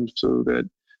with them so that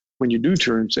when you do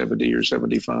turn 70 or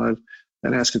 75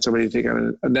 and asking somebody to take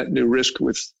on a net new risk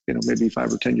with, maybe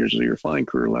 5 or 10 years of your flying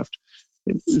career left,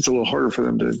 it's a little harder for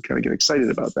them to kind of get excited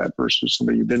about that versus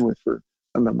somebody you've been with for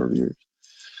a number of years.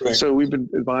 Right. So we've been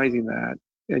advising that.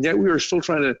 And yet we are still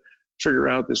trying to figure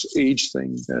out this age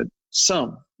thing that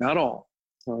some, not all,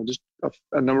 just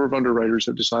a number of underwriters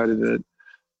have decided that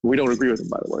we don't agree with them,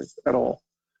 by the way, at all.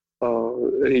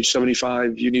 At age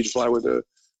 75, you need to fly with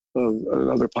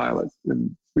another pilot.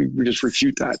 And we just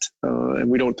refute that. And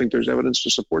we don't think there's evidence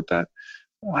to support that.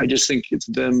 I just think it's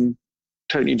them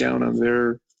tightening down on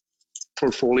their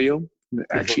portfolio and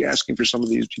actually asking for some of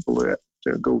these people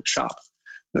to go shop.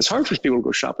 And it's hard for people to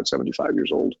go shop at 75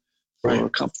 years old for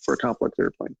a complex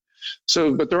airplane.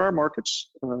 So, but there are markets,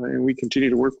 and we continue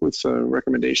to work with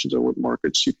recommendations on what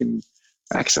markets you can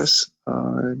access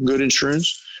good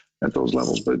insurance at those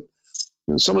levels. But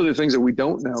some of the things that we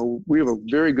don't know, we have a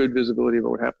very good visibility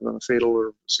about what happens on a fatal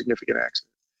or significant accident.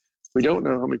 We don't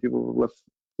know how many people have left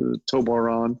the tow bar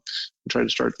on and tried to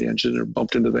start the engine or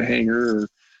bumped into the hangar,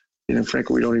 or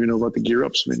frankly, we don't even know about the gear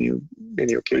ups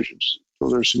many occasions.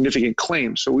 Those are significant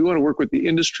claims. So we want to work with the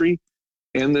industry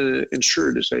and the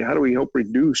insured to say, how do we help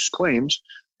reduce claims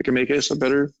that can make us a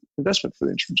better investment for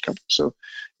the insurance company? So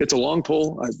it's a long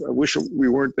pull. I wish we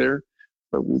weren't there,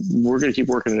 but we're going to keep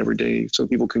working it every day so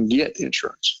people can get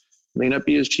insurance. It may not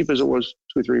be as cheap as it was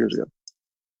 2 or 3 years ago.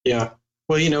 Yeah.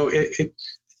 Well, I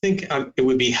think it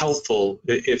would be helpful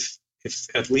if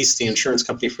at least the insurance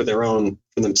company for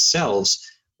themselves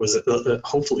was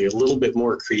hopefully a little bit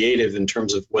more creative in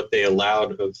terms of what they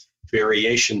allowed of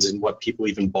variations in what people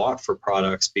even bought for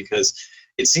products, because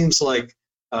it seems like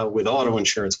with auto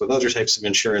insurance, with other types of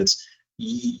insurance,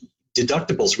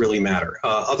 deductibles really matter.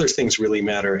 Other things really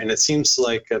matter. And it seems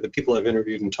like the people I've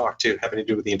interviewed and talked to having to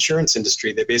do with the insurance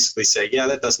industry, they basically say, yeah,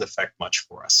 that doesn't affect much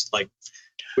for us. Like,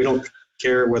 we don't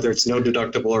care whether it's no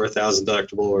deductible or 1,000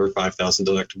 deductible or 5,000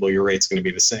 deductible, your rate's going to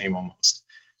be the same almost.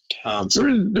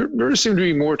 There seemed to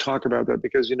be more talk about that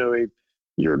because,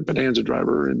 you're a Bonanza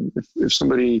driver, and if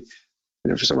somebody,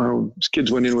 if somehow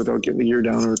kids went in without getting the gear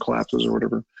down or collapses or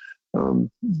whatever,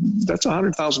 that's a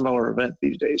 $100,000 event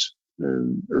these days,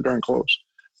 or darn close.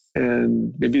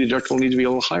 And maybe the deductible needs to be a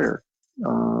little higher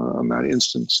on that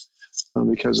instance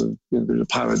because of there's a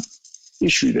pilot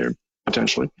issue there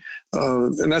potentially,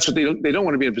 and that's what they don't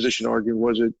want to be in a position to argue.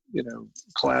 Was it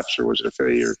collapse or was it a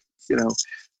failure?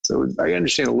 So I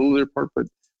understand a little of their part, but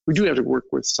we do have to work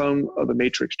with some of the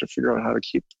matrix to figure out how to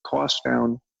keep costs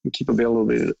down and keep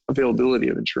availability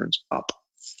of insurance up.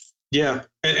 Yeah.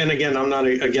 And again, I'm not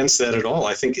against that at all.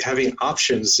 I think having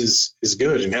options is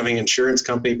good, and having an insurance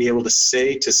company be able to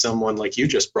say to someone like you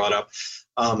just brought up,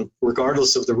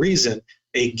 regardless of the reason,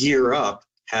 a gear up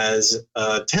has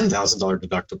a $10,000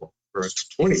 deductible or a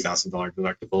 $20,000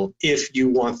 deductible if you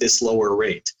want this lower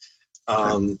rate.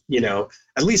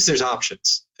 At least there's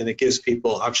options, and it gives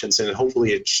people options, and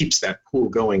hopefully it keeps that pool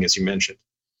going, as you mentioned.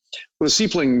 Well, the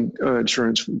seaplane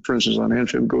insurance, for instance, on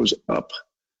amphib goes up.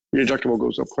 Your deductible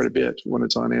goes up quite a bit when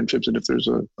it's on amphibs and if there's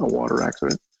a water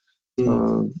accident,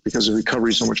 because the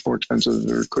recovery is so much more expensive,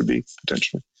 or it could be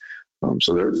potentially.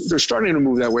 So they're starting to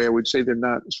move that way. I would say they're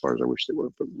not as far as I wish they were,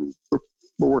 but we're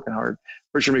working hard.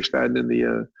 Richard McSpadden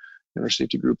in our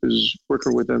safety group is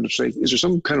working with them to say, is there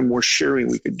some kind of more sharing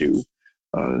we could do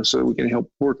so that we can help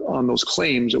work on those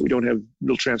claims that we don't have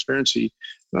real transparency.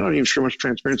 I'm not even sure much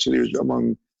transparency there's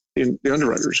among the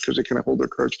underwriters, because they kind of hold their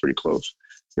cards pretty close.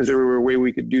 If there were a way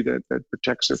we could do that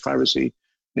protects their privacy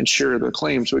and share the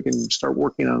claim, so we can start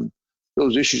working on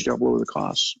those issues to help lower the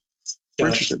costs. We're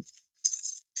interested.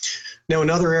 Now,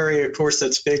 another area, of course,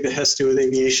 that's big that has to do with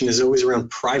aviation is always around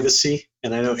privacy.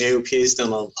 And I know AOPA has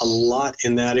done a lot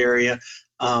in that area.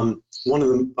 One of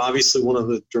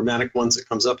the dramatic ones that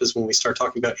comes up is when we start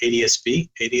talking about ADS-B.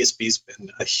 ADS-B's been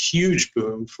a huge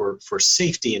boom for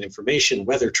safety and information,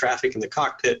 weather, traffic in the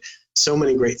cockpit, so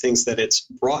many great things that it's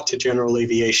brought to general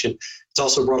aviation. It's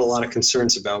also brought a lot of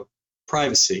concerns about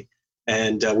privacy.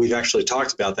 And we've actually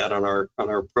talked about that on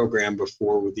our program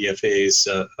before with the FAA's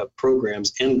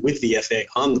programs and with the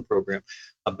FAA on the program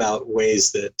about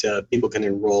ways that people can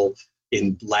enroll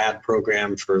in LAB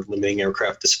program for limiting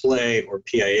aircraft display or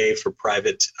PIA for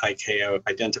private ICAO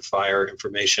identifier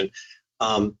information.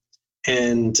 And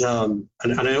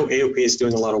I know AOPA is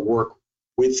doing a lot of work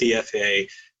with the FAA.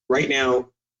 Right now,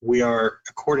 we are,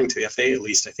 according to the FAA at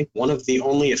least, I think one of the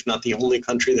only, if not the only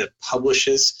country that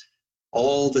publishes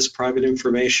all this private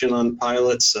information on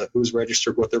pilots, who's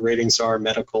registered, what their ratings are,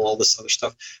 medical, all this other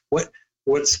stuff.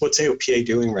 What's AOPA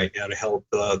doing right now to help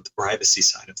the privacy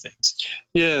side of things?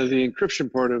 Yeah, the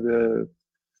encryption part of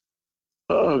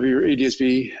your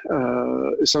ADS-B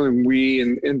is something we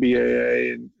and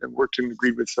NBAA and worked and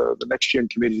agreed with the Next Gen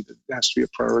committee that has to be a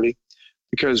priority,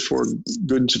 because for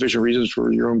good and sufficient reasons,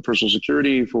 for your own personal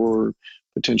security, for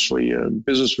potentially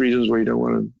business reasons where you don't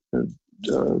want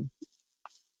to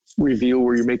reveal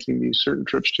where you're making these certain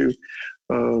trips to,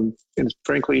 and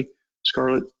frankly,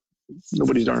 Scarlett,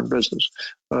 nobody's darn business.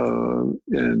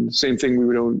 And same thing, we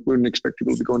wouldn't expect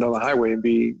people to be going down the highway and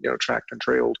be tracked and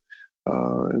trailed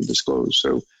and disclosed.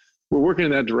 So we're working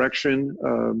in that direction.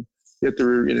 Yet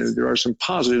there are some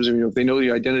positives. I mean, if they know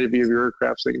the identity of your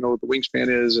aircraft, so they can know what the wingspan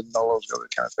is and all those other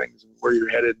kind of things, and where you're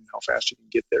headed and how fast you can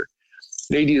get there.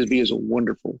 And ADS-B is a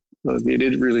wonderful.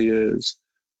 It really is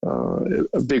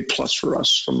a big plus for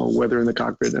us from a weather in the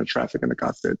cockpit and a traffic in the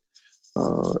cockpit.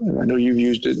 And I know you've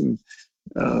used it,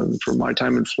 and for my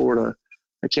time in Florida,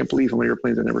 I can't believe how many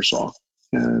airplanes I never saw.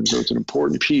 And so it's an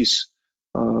important piece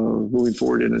moving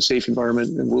forward in a safe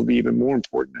environment, and will be even more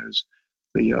important as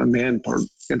the unmanned part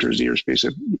enters the airspace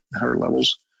at higher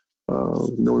levels,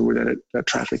 knowing where that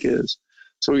traffic is.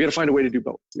 So we got to find a way to do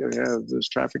both. We got to have this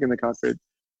traffic in the cockpit,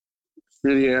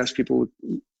 really ask people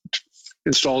to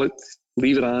install it,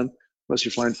 leave it on, unless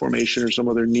you're flying formation or some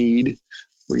other need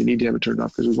where you need to have it turned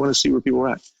off, because we want to see where people are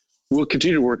at. We'll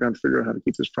continue to work on figure out how to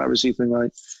keep this privacy thing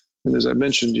right. And as I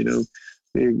mentioned,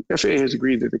 the FAA has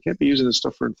agreed that they can't be using this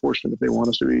stuff for enforcement if they want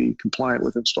us to be compliant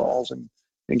with installs and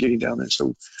getting down there.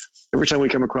 So every time we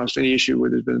come across any issue where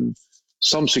there's been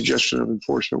some suggestion of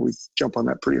enforcement, we jump on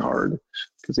that pretty hard,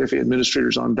 because the FAA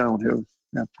administrators on down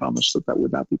have promised that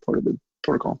would not be part of the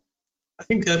protocol. I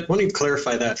think that, let me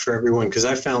clarify that for everyone, because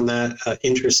I found that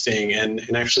interesting and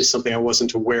actually something I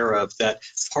wasn't aware of, that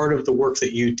part of the work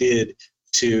that you did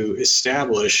to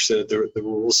establish the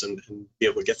rules and be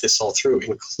able to get this all through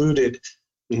included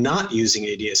not using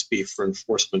ADS-B for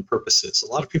enforcement purposes. A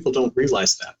lot of people don't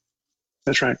realize that.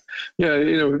 That's right. Yeah,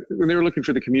 when they were looking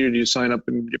for the community to sign up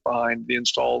and get behind the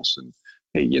installs, and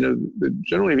hey, the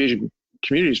general aviation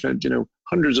community spent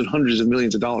hundreds and hundreds of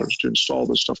millions of dollars to install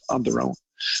this stuff on their own,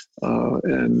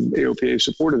 and AOPA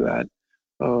supported that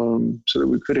so that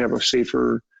we could have a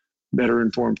safer, better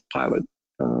informed pilot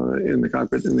in the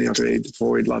cockpit. And the FAA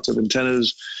deployed lots of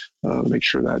antennas to make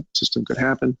sure that system could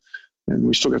happen. And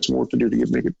we still got some work to do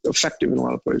to make it effective in a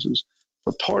lot of places.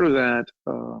 But part of that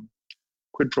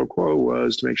quid pro quo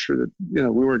was to make sure that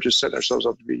we weren't just setting ourselves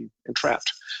up to be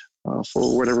entrapped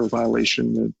for whatever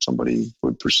violation that somebody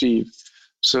would perceive.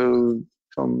 So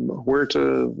from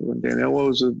Huerta and Dan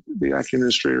Elwes, the acting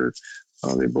administrator,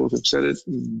 they both have said it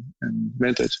and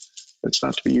meant it. It's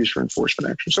not to be used for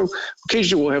enforcement action. So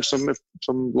occasionally we'll have some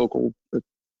local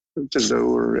THDO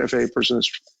or FAA person that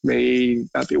may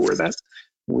not be aware of that.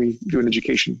 We do an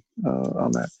education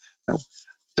on that. Now,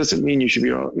 doesn't mean you should be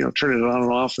turning it on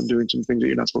and off and doing some things that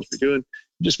you're not supposed to be doing.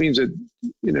 It just means that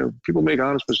people make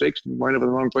honest mistakes and wind up in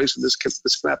the wrong place, and this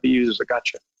cannot be used as a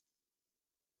gotcha.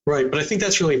 Right, but I think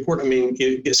that's really important. I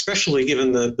mean, especially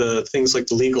given the things like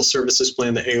the legal services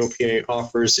plan that AOPA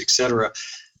offers, et cetera.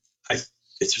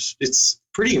 It's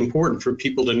pretty important for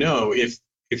people to know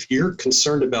if you're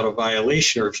concerned about a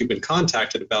violation, or if you've been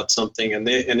contacted about something and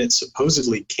it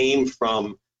supposedly came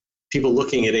from people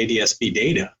looking at ADS-B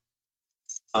data,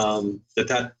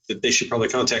 that they should probably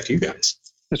contact you guys.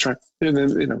 That's right. And then,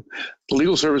 the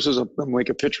legal services, I'll make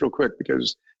a pitch real quick,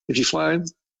 because if you fly,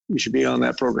 you should be on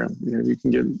that program. You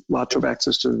can get lots of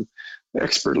access to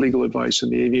expert legal advice in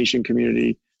the aviation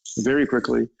community very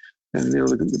quickly. And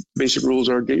the basic rules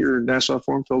are: get your Nassau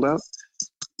form filled out,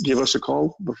 give us a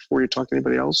call before you talk to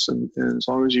anybody else, and as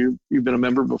long as you've been a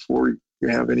member before you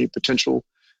have any potential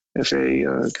FAA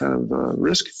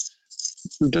risk.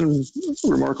 We've done a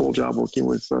remarkable job working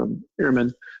with airmen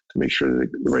to make sure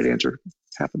that the right answer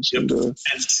happens. Yep.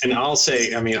 And I'll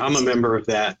say, I mean, I'm a member of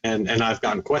that, and I've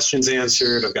gotten questions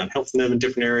answered. I've gotten help from them in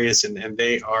different areas, and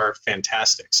they are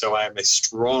fantastic. So I'm a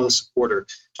strong supporter.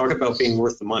 Talk about being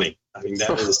worth the money. I mean,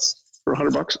 that is for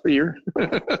 $100 a year.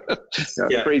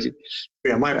 Yeah, crazy.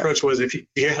 Yeah, my approach was if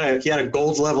you had a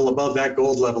gold level above that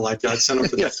gold level, I'd send them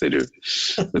for that. Yes, they do.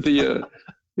 But the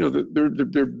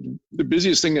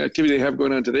busiest activity they have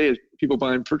going on today is people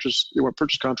want purchase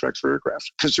contracts for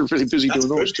aircraft because they're really busy doing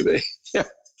those today. Yeah.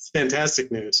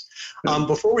 Fantastic news.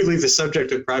 Before we leave the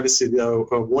subject of privacy, though,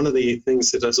 one of the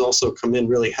things that has also come in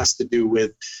really has to do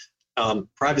with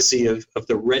privacy of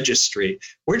the registry.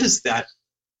 Where does that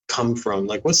come from?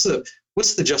 Like, what's the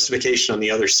justification on the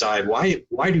other side? Why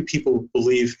do people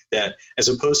believe that, as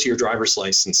opposed to your driver's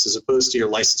license, as opposed to your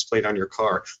license plate on your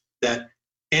car, that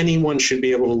anyone should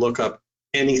be able to look up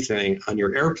anything on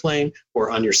your airplane or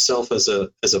on yourself as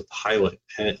a pilot?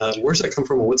 And where's that come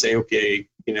from? What's AOPA?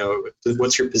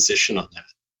 What's your position on that?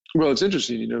 Well, it's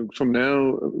interesting. From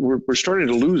now we're starting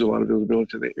to lose a lot of visibility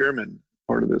to the airmen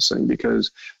part of this thing,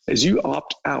 because as you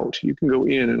opt out, you can go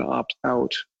in and opt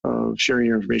out of sharing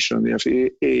your information on the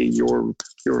FAA,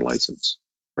 your license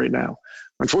right now.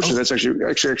 Unfortunately, that's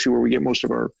actually where we get most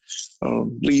of our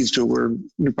leads to where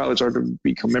new pilots are to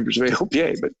become members of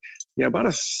AOPA. But yeah, about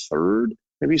a third,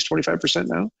 maybe it's 25%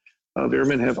 now, of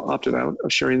airmen have opted out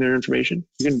of sharing their information.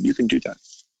 You can do that.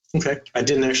 Okay, I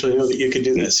didn't actually know that you could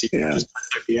do this. You can just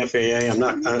contact the FAA. I'm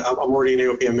already an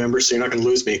AOPA member, so you're not going to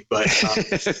lose me. But I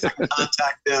can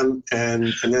contact them,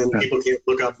 and then people can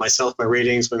look up myself, my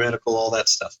ratings, my medical, all that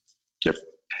stuff. Yep.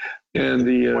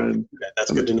 And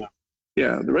that's good to know.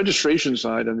 Yeah, the registration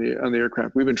side on the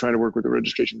aircraft, we've been trying to work with the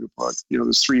registration group on,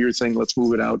 this 3-year thing. Let's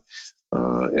move it out,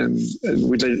 and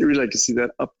we'd really like to see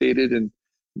that updated. And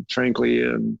frankly,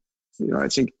 I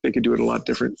think they could do it a lot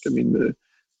different. I mean,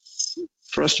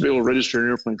 for us to be able to register an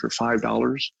airplane for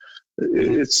 $5,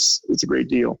 it's a great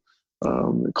deal.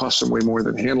 It costs them way more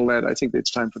than handle that. I think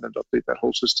it's time for them to update that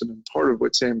whole system. And part of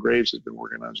what Sam Graves has been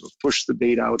working on is push the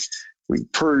date out. We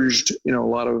purged, a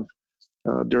lot of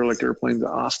derelict airplanes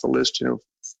off the list.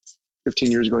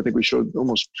 15 years ago, I think we showed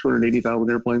almost 280,000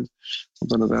 airplanes,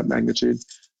 something of that magnitude.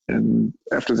 And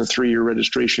after the 3-year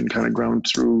registration kind of ground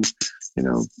through, it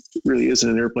really isn't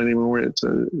an airplane anymore. It's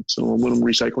an aluminum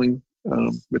recycling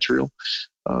material.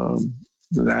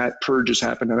 That purge has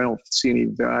happened, and I don't see any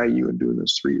value in doing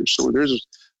this 3 years. So there's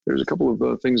a couple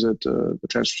of things that the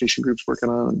transportation group's working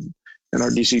on, and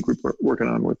our DC group are working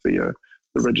on with the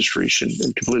registration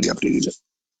and completely updating it.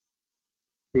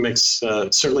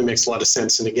 Certainly makes a lot of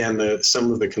sense. And again,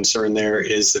 some of the concern there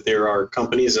is that there are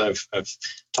companies, I've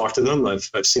talked to them,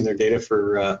 I've seen their data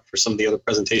for some of the other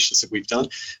presentations that we've done,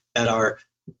 that are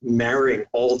marrying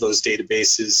all of those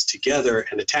databases together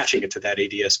and attaching it to that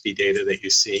ADS-B data that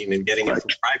you've seen and getting it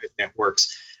from private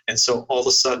networks. And so all of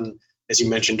a sudden, as you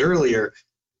mentioned earlier,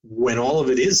 when all of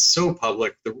it is so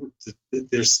public,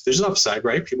 there's an upside,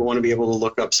 right? People want to be able to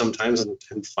look up sometimes and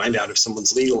find out if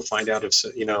someone's legal, find out if,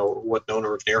 what the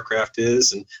owner of an aircraft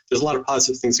is. And there's a lot of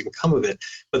positive things that can come of it.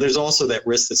 But there's also that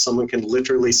risk that someone can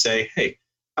literally say, hey,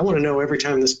 I want to know every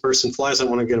time this person flies, I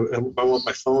want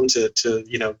my phone to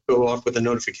go off with a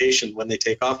notification when they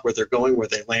take off, where they're going, where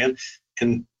they land.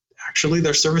 And actually,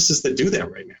 there are services that do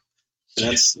that right now. And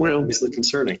that's obviously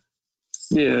concerning.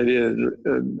 Yeah, it is.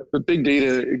 The big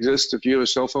data exists. If you have a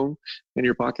cell phone in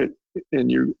your pocket and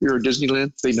you're at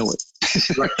Disneyland, they know it.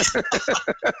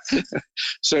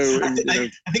 So I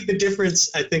think the difference,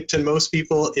 to most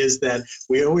people is that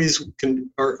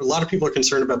a lot of people are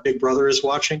concerned about Big Brother is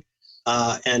watching.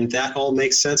 And that all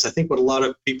makes sense. I think what a lot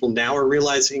of people now are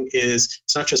realizing is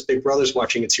it's not just Big Brother's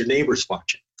watching, it's your neighbors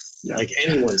watching. Yeah. Like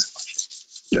anyone's watching.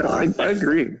 Yeah, I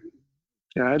agree.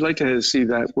 Yeah, I'd like to see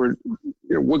that.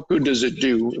 What good does it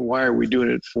do, and why are we doing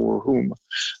it for whom?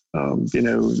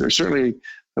 There's certainly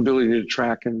ability to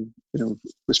track, and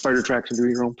with spider tracks and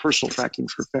doing your own personal tracking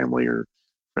for family or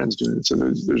friends doing it. So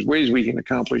there's ways we can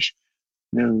accomplish,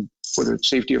 whether it's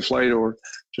safety of flight or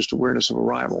just awareness of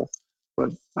arrival.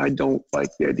 But I don't like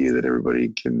the idea that everybody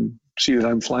can see that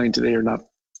I'm flying today or not.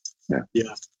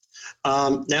 Yeah.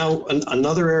 Now,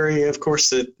 another area, of course,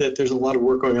 that there's a lot of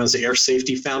work going on is the Air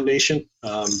Safety Foundation.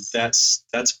 That's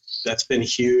been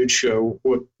huge.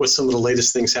 What's some of the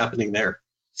latest things happening there?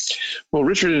 Well,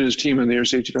 Richard and his team on the Air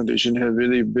Safety Foundation have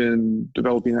really been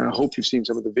developing, and I hope you've seen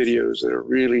some of the videos that are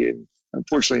really,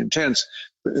 unfortunately, intense,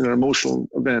 an emotional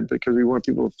event because we want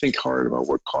people to think hard about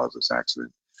what caused this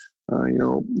accident.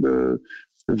 The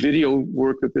video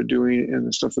work that they're doing and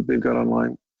the stuff that they've got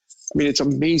online. I mean, it's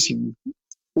amazing.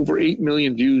 Over 8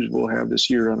 million views we'll have this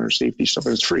year on our safety stuff,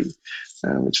 and it's free.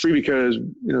 It's free because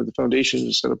the foundation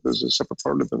is set up as a separate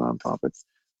part of the nonprofit.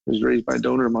 It's raised by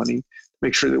donor money to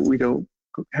make sure that we don't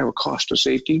have a cost of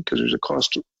safety because there's a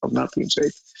cost of not being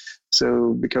safe.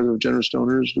 So because of generous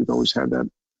donors, we've always had that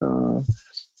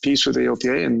piece with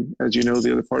AOPA. And as you know,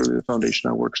 the other part of the foundation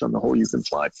now works on the whole You Can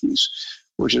Fly piece,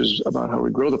 which is about how we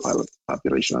grow the pilot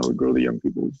population, how we grow the young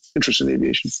people interested in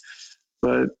aviation.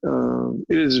 But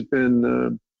it has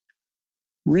been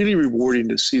really rewarding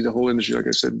to see the whole industry. Like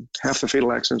I said, half the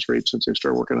fatal accidents rate since they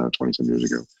started working on it 20 some years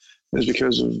ago is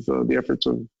because of the efforts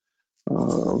of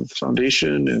the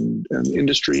foundation and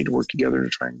industry to work together to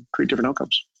try and create different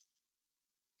outcomes.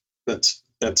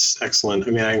 That's excellent.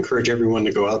 I mean, I encourage everyone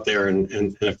to go out there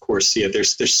and of course see it.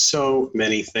 There's so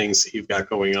many things that you've got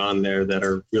going on there that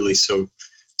are really so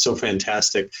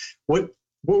fantastic. What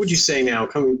would you say now,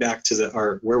 coming back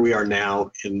to where we are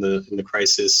now in the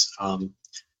crisis?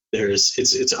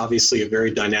 It's obviously a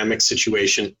very dynamic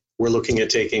situation. We're looking at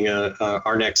taking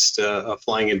our next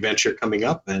flying adventure coming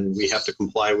up, and we have to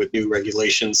comply with new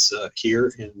regulations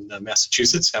here in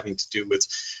Massachusetts having to do with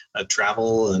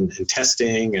travel and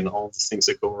testing and all the things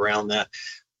that go around that.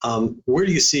 Where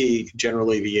do you see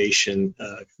general aviation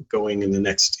going in the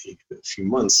next few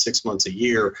months, 6 months, a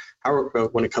year?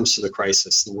 When it comes to the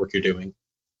crisis, the work you're doing?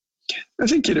 I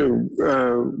think, we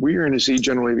are going to see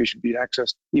general aviation be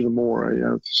accessed even more.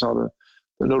 I saw the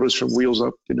notice from Wheels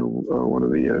Up, one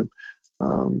of the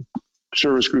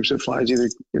service groups that flies either,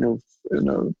 in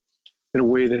a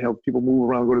way that help people move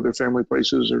around, go to their family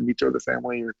places or meet their other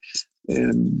family,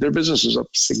 and their business is up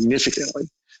significantly.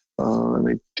 And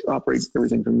they operate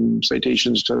everything from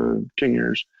citations to king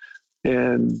airs.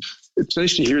 And it's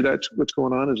nice to hear that what's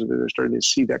going on is that they're starting to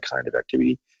see that kind of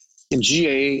activity. In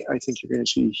GA, I think you're going to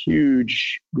see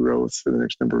huge growth for the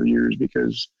next number of years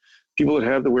because people that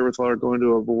have the wherewithal are going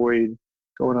to avoid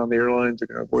going on the airlines. They're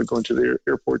going to avoid going to the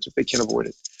airports if they can avoid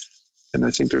it. And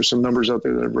I think there's some numbers out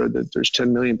there that I've read that there's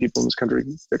 10 million people in this country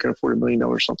that can afford $1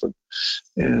 million something.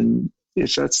 And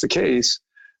if that's the case,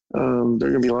 there are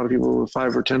going to be a lot of people with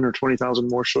 5 or 10 or 20,000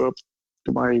 more show up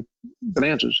to buy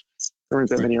bonanzas. There aren't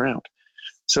that many around.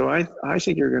 So I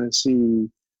think you're going to see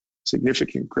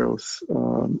significant growth.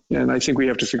 And I think we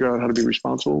have to figure out how to be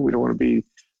responsible. We don't want to be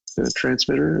the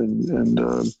transmitter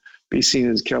and be seen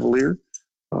as cavalier.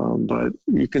 But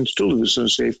you can still do this in a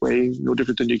safe way, no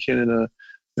different than you can in an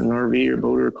RV or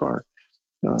boat or a car.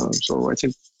 So I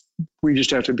think we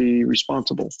just have to be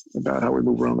responsible about how we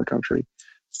move around the country.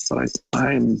 But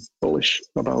I'm bullish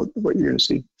about what you're going to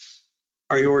see.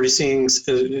 Are you already seeing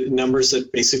numbers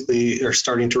that basically are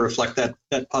starting to reflect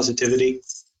that positivity?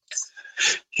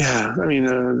 Yeah, I mean,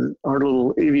 our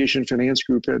little aviation finance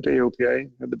group at AOPA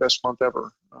had the best month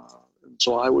ever.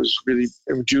 So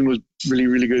June was really,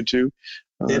 really good too.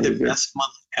 They had the best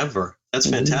month ever. That's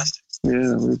fantastic.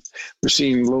 Yeah, we're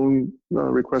seeing loan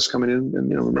requests coming in.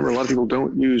 And, remember, a lot of people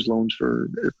don't use loans for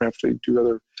aircraft. They do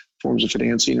other forms of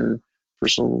financing or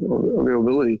personal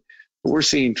availability. But we're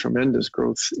seeing tremendous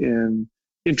growth in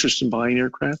interest in buying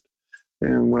aircraft.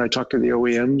 And when I talk to the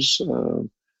OEMs,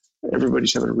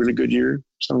 everybody's having a really good year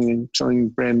selling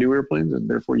brand new airplanes, and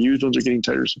therefore used ones are getting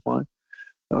tighter supply.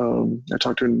 I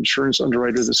talked to an insurance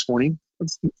underwriter this morning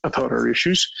about our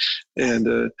issues,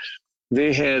 and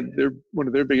they had one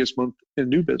of their biggest month in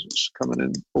new business coming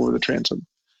in over the transom.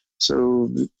 So,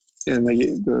 and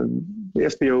the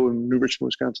FBO in New Richmond,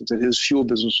 Wisconsin said his fuel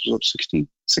business was up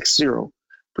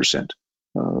 60%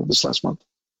 this last month.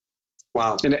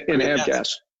 Wow! And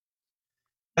avgas.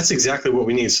 That's exactly what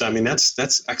we need. So, I mean,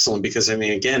 that's excellent because, I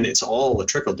mean, again, it's all a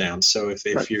trickle down. So if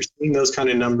Right. you're seeing those kind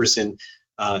of numbers in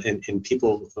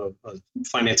people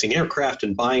financing aircraft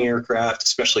and buying aircraft,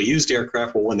 especially used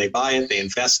aircraft, well, when they buy it, they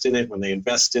invest in it. When they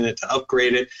invest in it to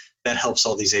upgrade it, that helps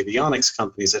all these avionics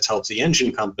companies. That helps the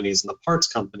engine companies and the parts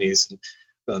companies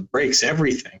and brakes,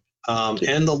 everything.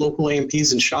 And the local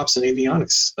AMPs and shops and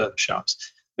avionics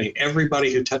shops. I mean,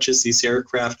 everybody who touches these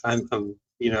aircraft, I've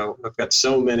got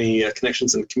so many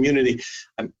connections in the community.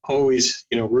 I'm always,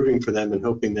 rooting for them and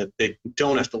hoping that they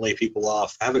don't have to lay people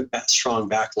off, have a strong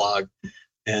backlog.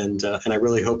 And I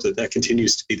really hope that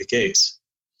continues to be the case.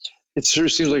 It sure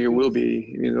seems like it will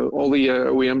be. All the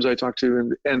OEMs I talk to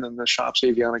and then the shops,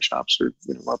 avionics shops, are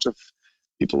lots of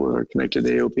people who are connected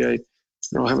to AOPA.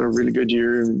 They're all having a really good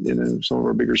year. And some of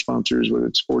our bigger sponsors, whether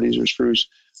it's Sporties or Spruce,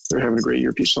 they're having a great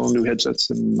year. People selling new headsets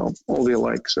and all the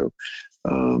alike. So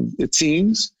it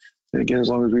seems, and again, as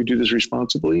long as we do this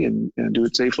responsibly and do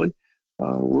it safely,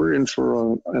 we're in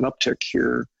for an uptick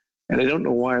here, and I don't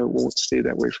know why it won't stay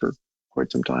that way for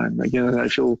quite some time. Again, I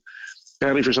feel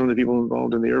badly for some of the people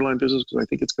involved in the airline business because I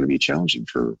think it's going to be challenging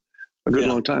for a good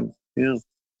long time. Yeah.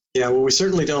 Yeah, well, we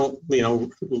certainly don't,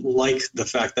 like the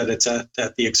fact that it's at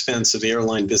the expense of the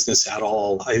airline business at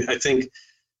all. I think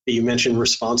that you mentioned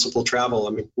responsible travel.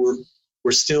 I mean, we're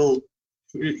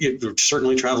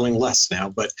certainly traveling less now,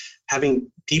 but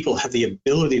having people have the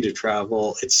ability to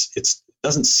travel, it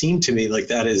doesn't seem to me like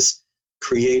that is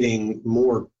creating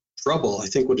more trouble. I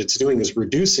think what it's doing is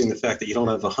reducing the fact that you don't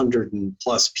have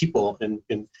 100+ people and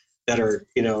that are,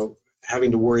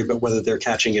 having to worry about whether they're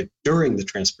catching it during the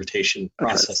transportation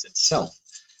process itself.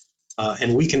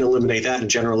 And we can eliminate that in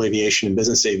general aviation and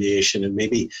business aviation. And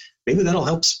maybe that'll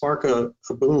help spark a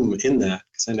boom in that.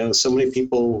 Because I know so many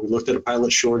people looked at a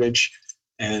pilot shortage,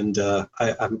 and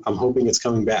I'm hoping it's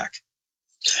coming back.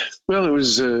 Well, it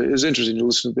was interesting to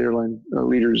listen to the airline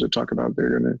leaders that talk about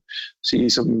they're going to see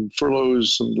some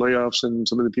furloughs, some layoffs, and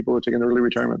some of the people are taking early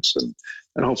retirements, and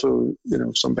hopefully,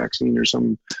 some vaccine or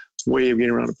some way of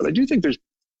getting around it. But I do think there's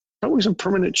probably some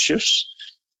permanent shifts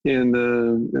in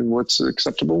what's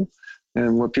acceptable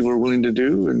and what people are willing to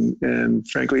do. And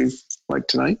frankly, like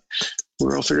tonight,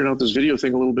 we're all figuring out this video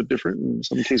thing a little bit different. In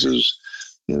some cases,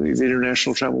 the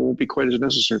international travel won't be quite as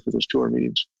necessary for those 2-hour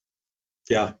meetings.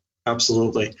 Yeah,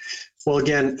 absolutely. Well,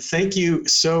 again, thank you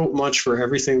so much for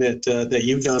everything that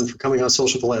you've done, for coming on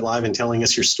Social Polite Live and telling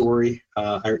us your story.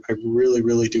 I really,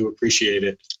 really do appreciate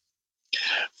it.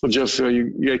 Well, Jeff, you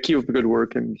got to keep up the good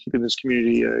work and keeping this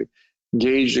community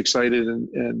engaged, excited,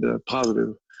 and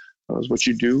positive is what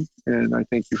you do. And I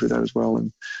thank you for that as well.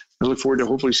 And I look forward to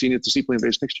hopefully seeing you at the Seaplane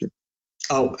Base next year.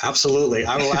 Oh, absolutely.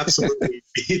 I will absolutely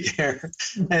be there.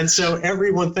 And so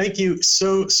everyone, thank you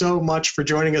so much for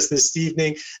joining us this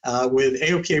evening with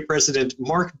AOPA President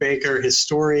Mark Baker, his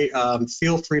story.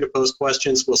 Feel free to post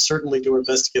questions. We'll certainly do our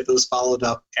best to get those followed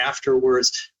up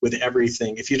afterwards with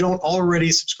everything. If you don't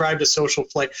already subscribe to Social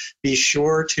Flight, be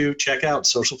sure to check out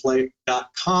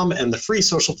socialflight.com and the free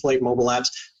Social Flight mobile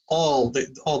apps. All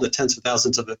the tens of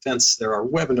thousands of events. There are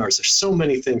webinars. There's so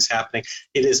many things happening.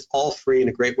 It is all free and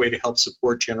a great way to help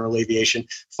support general aviation.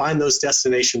 Find those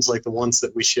destinations like the ones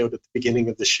that we showed at the beginning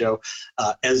of the show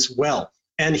as well.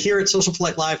 And here at Social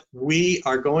Flight Live, we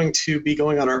are going to be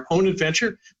going on our own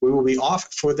adventure. We will be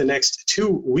off for the next 2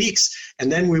 weeks,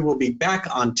 and then we will be back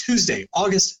on Tuesday,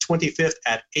 August 25th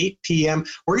at 8 p.m.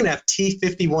 We're going to have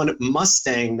T51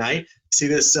 Mustang night. See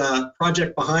this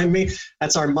project behind me?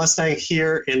 That's our Mustang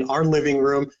here in our living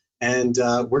room. And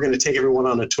we're going to take everyone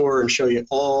on a tour and show you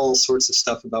all sorts of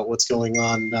stuff about what's going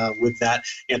on with that,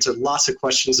 answer lots of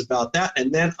questions about that.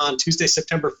 And then on Tuesday,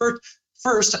 September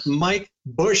 1st, Mike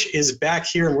Bush is back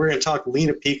here, and we're going to talk lean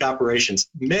at peak operations.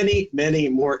 Many, many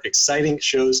more exciting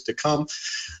shows to come.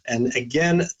 And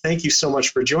again, thank you so much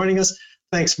for joining us.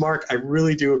 Thanks, Mark. I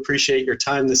really do appreciate your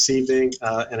time this evening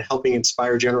and helping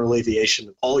inspire general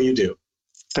aviation, all you do.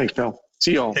 Thanks, Bill.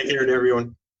 See you all. Take care to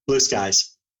everyone. Blue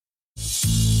skies.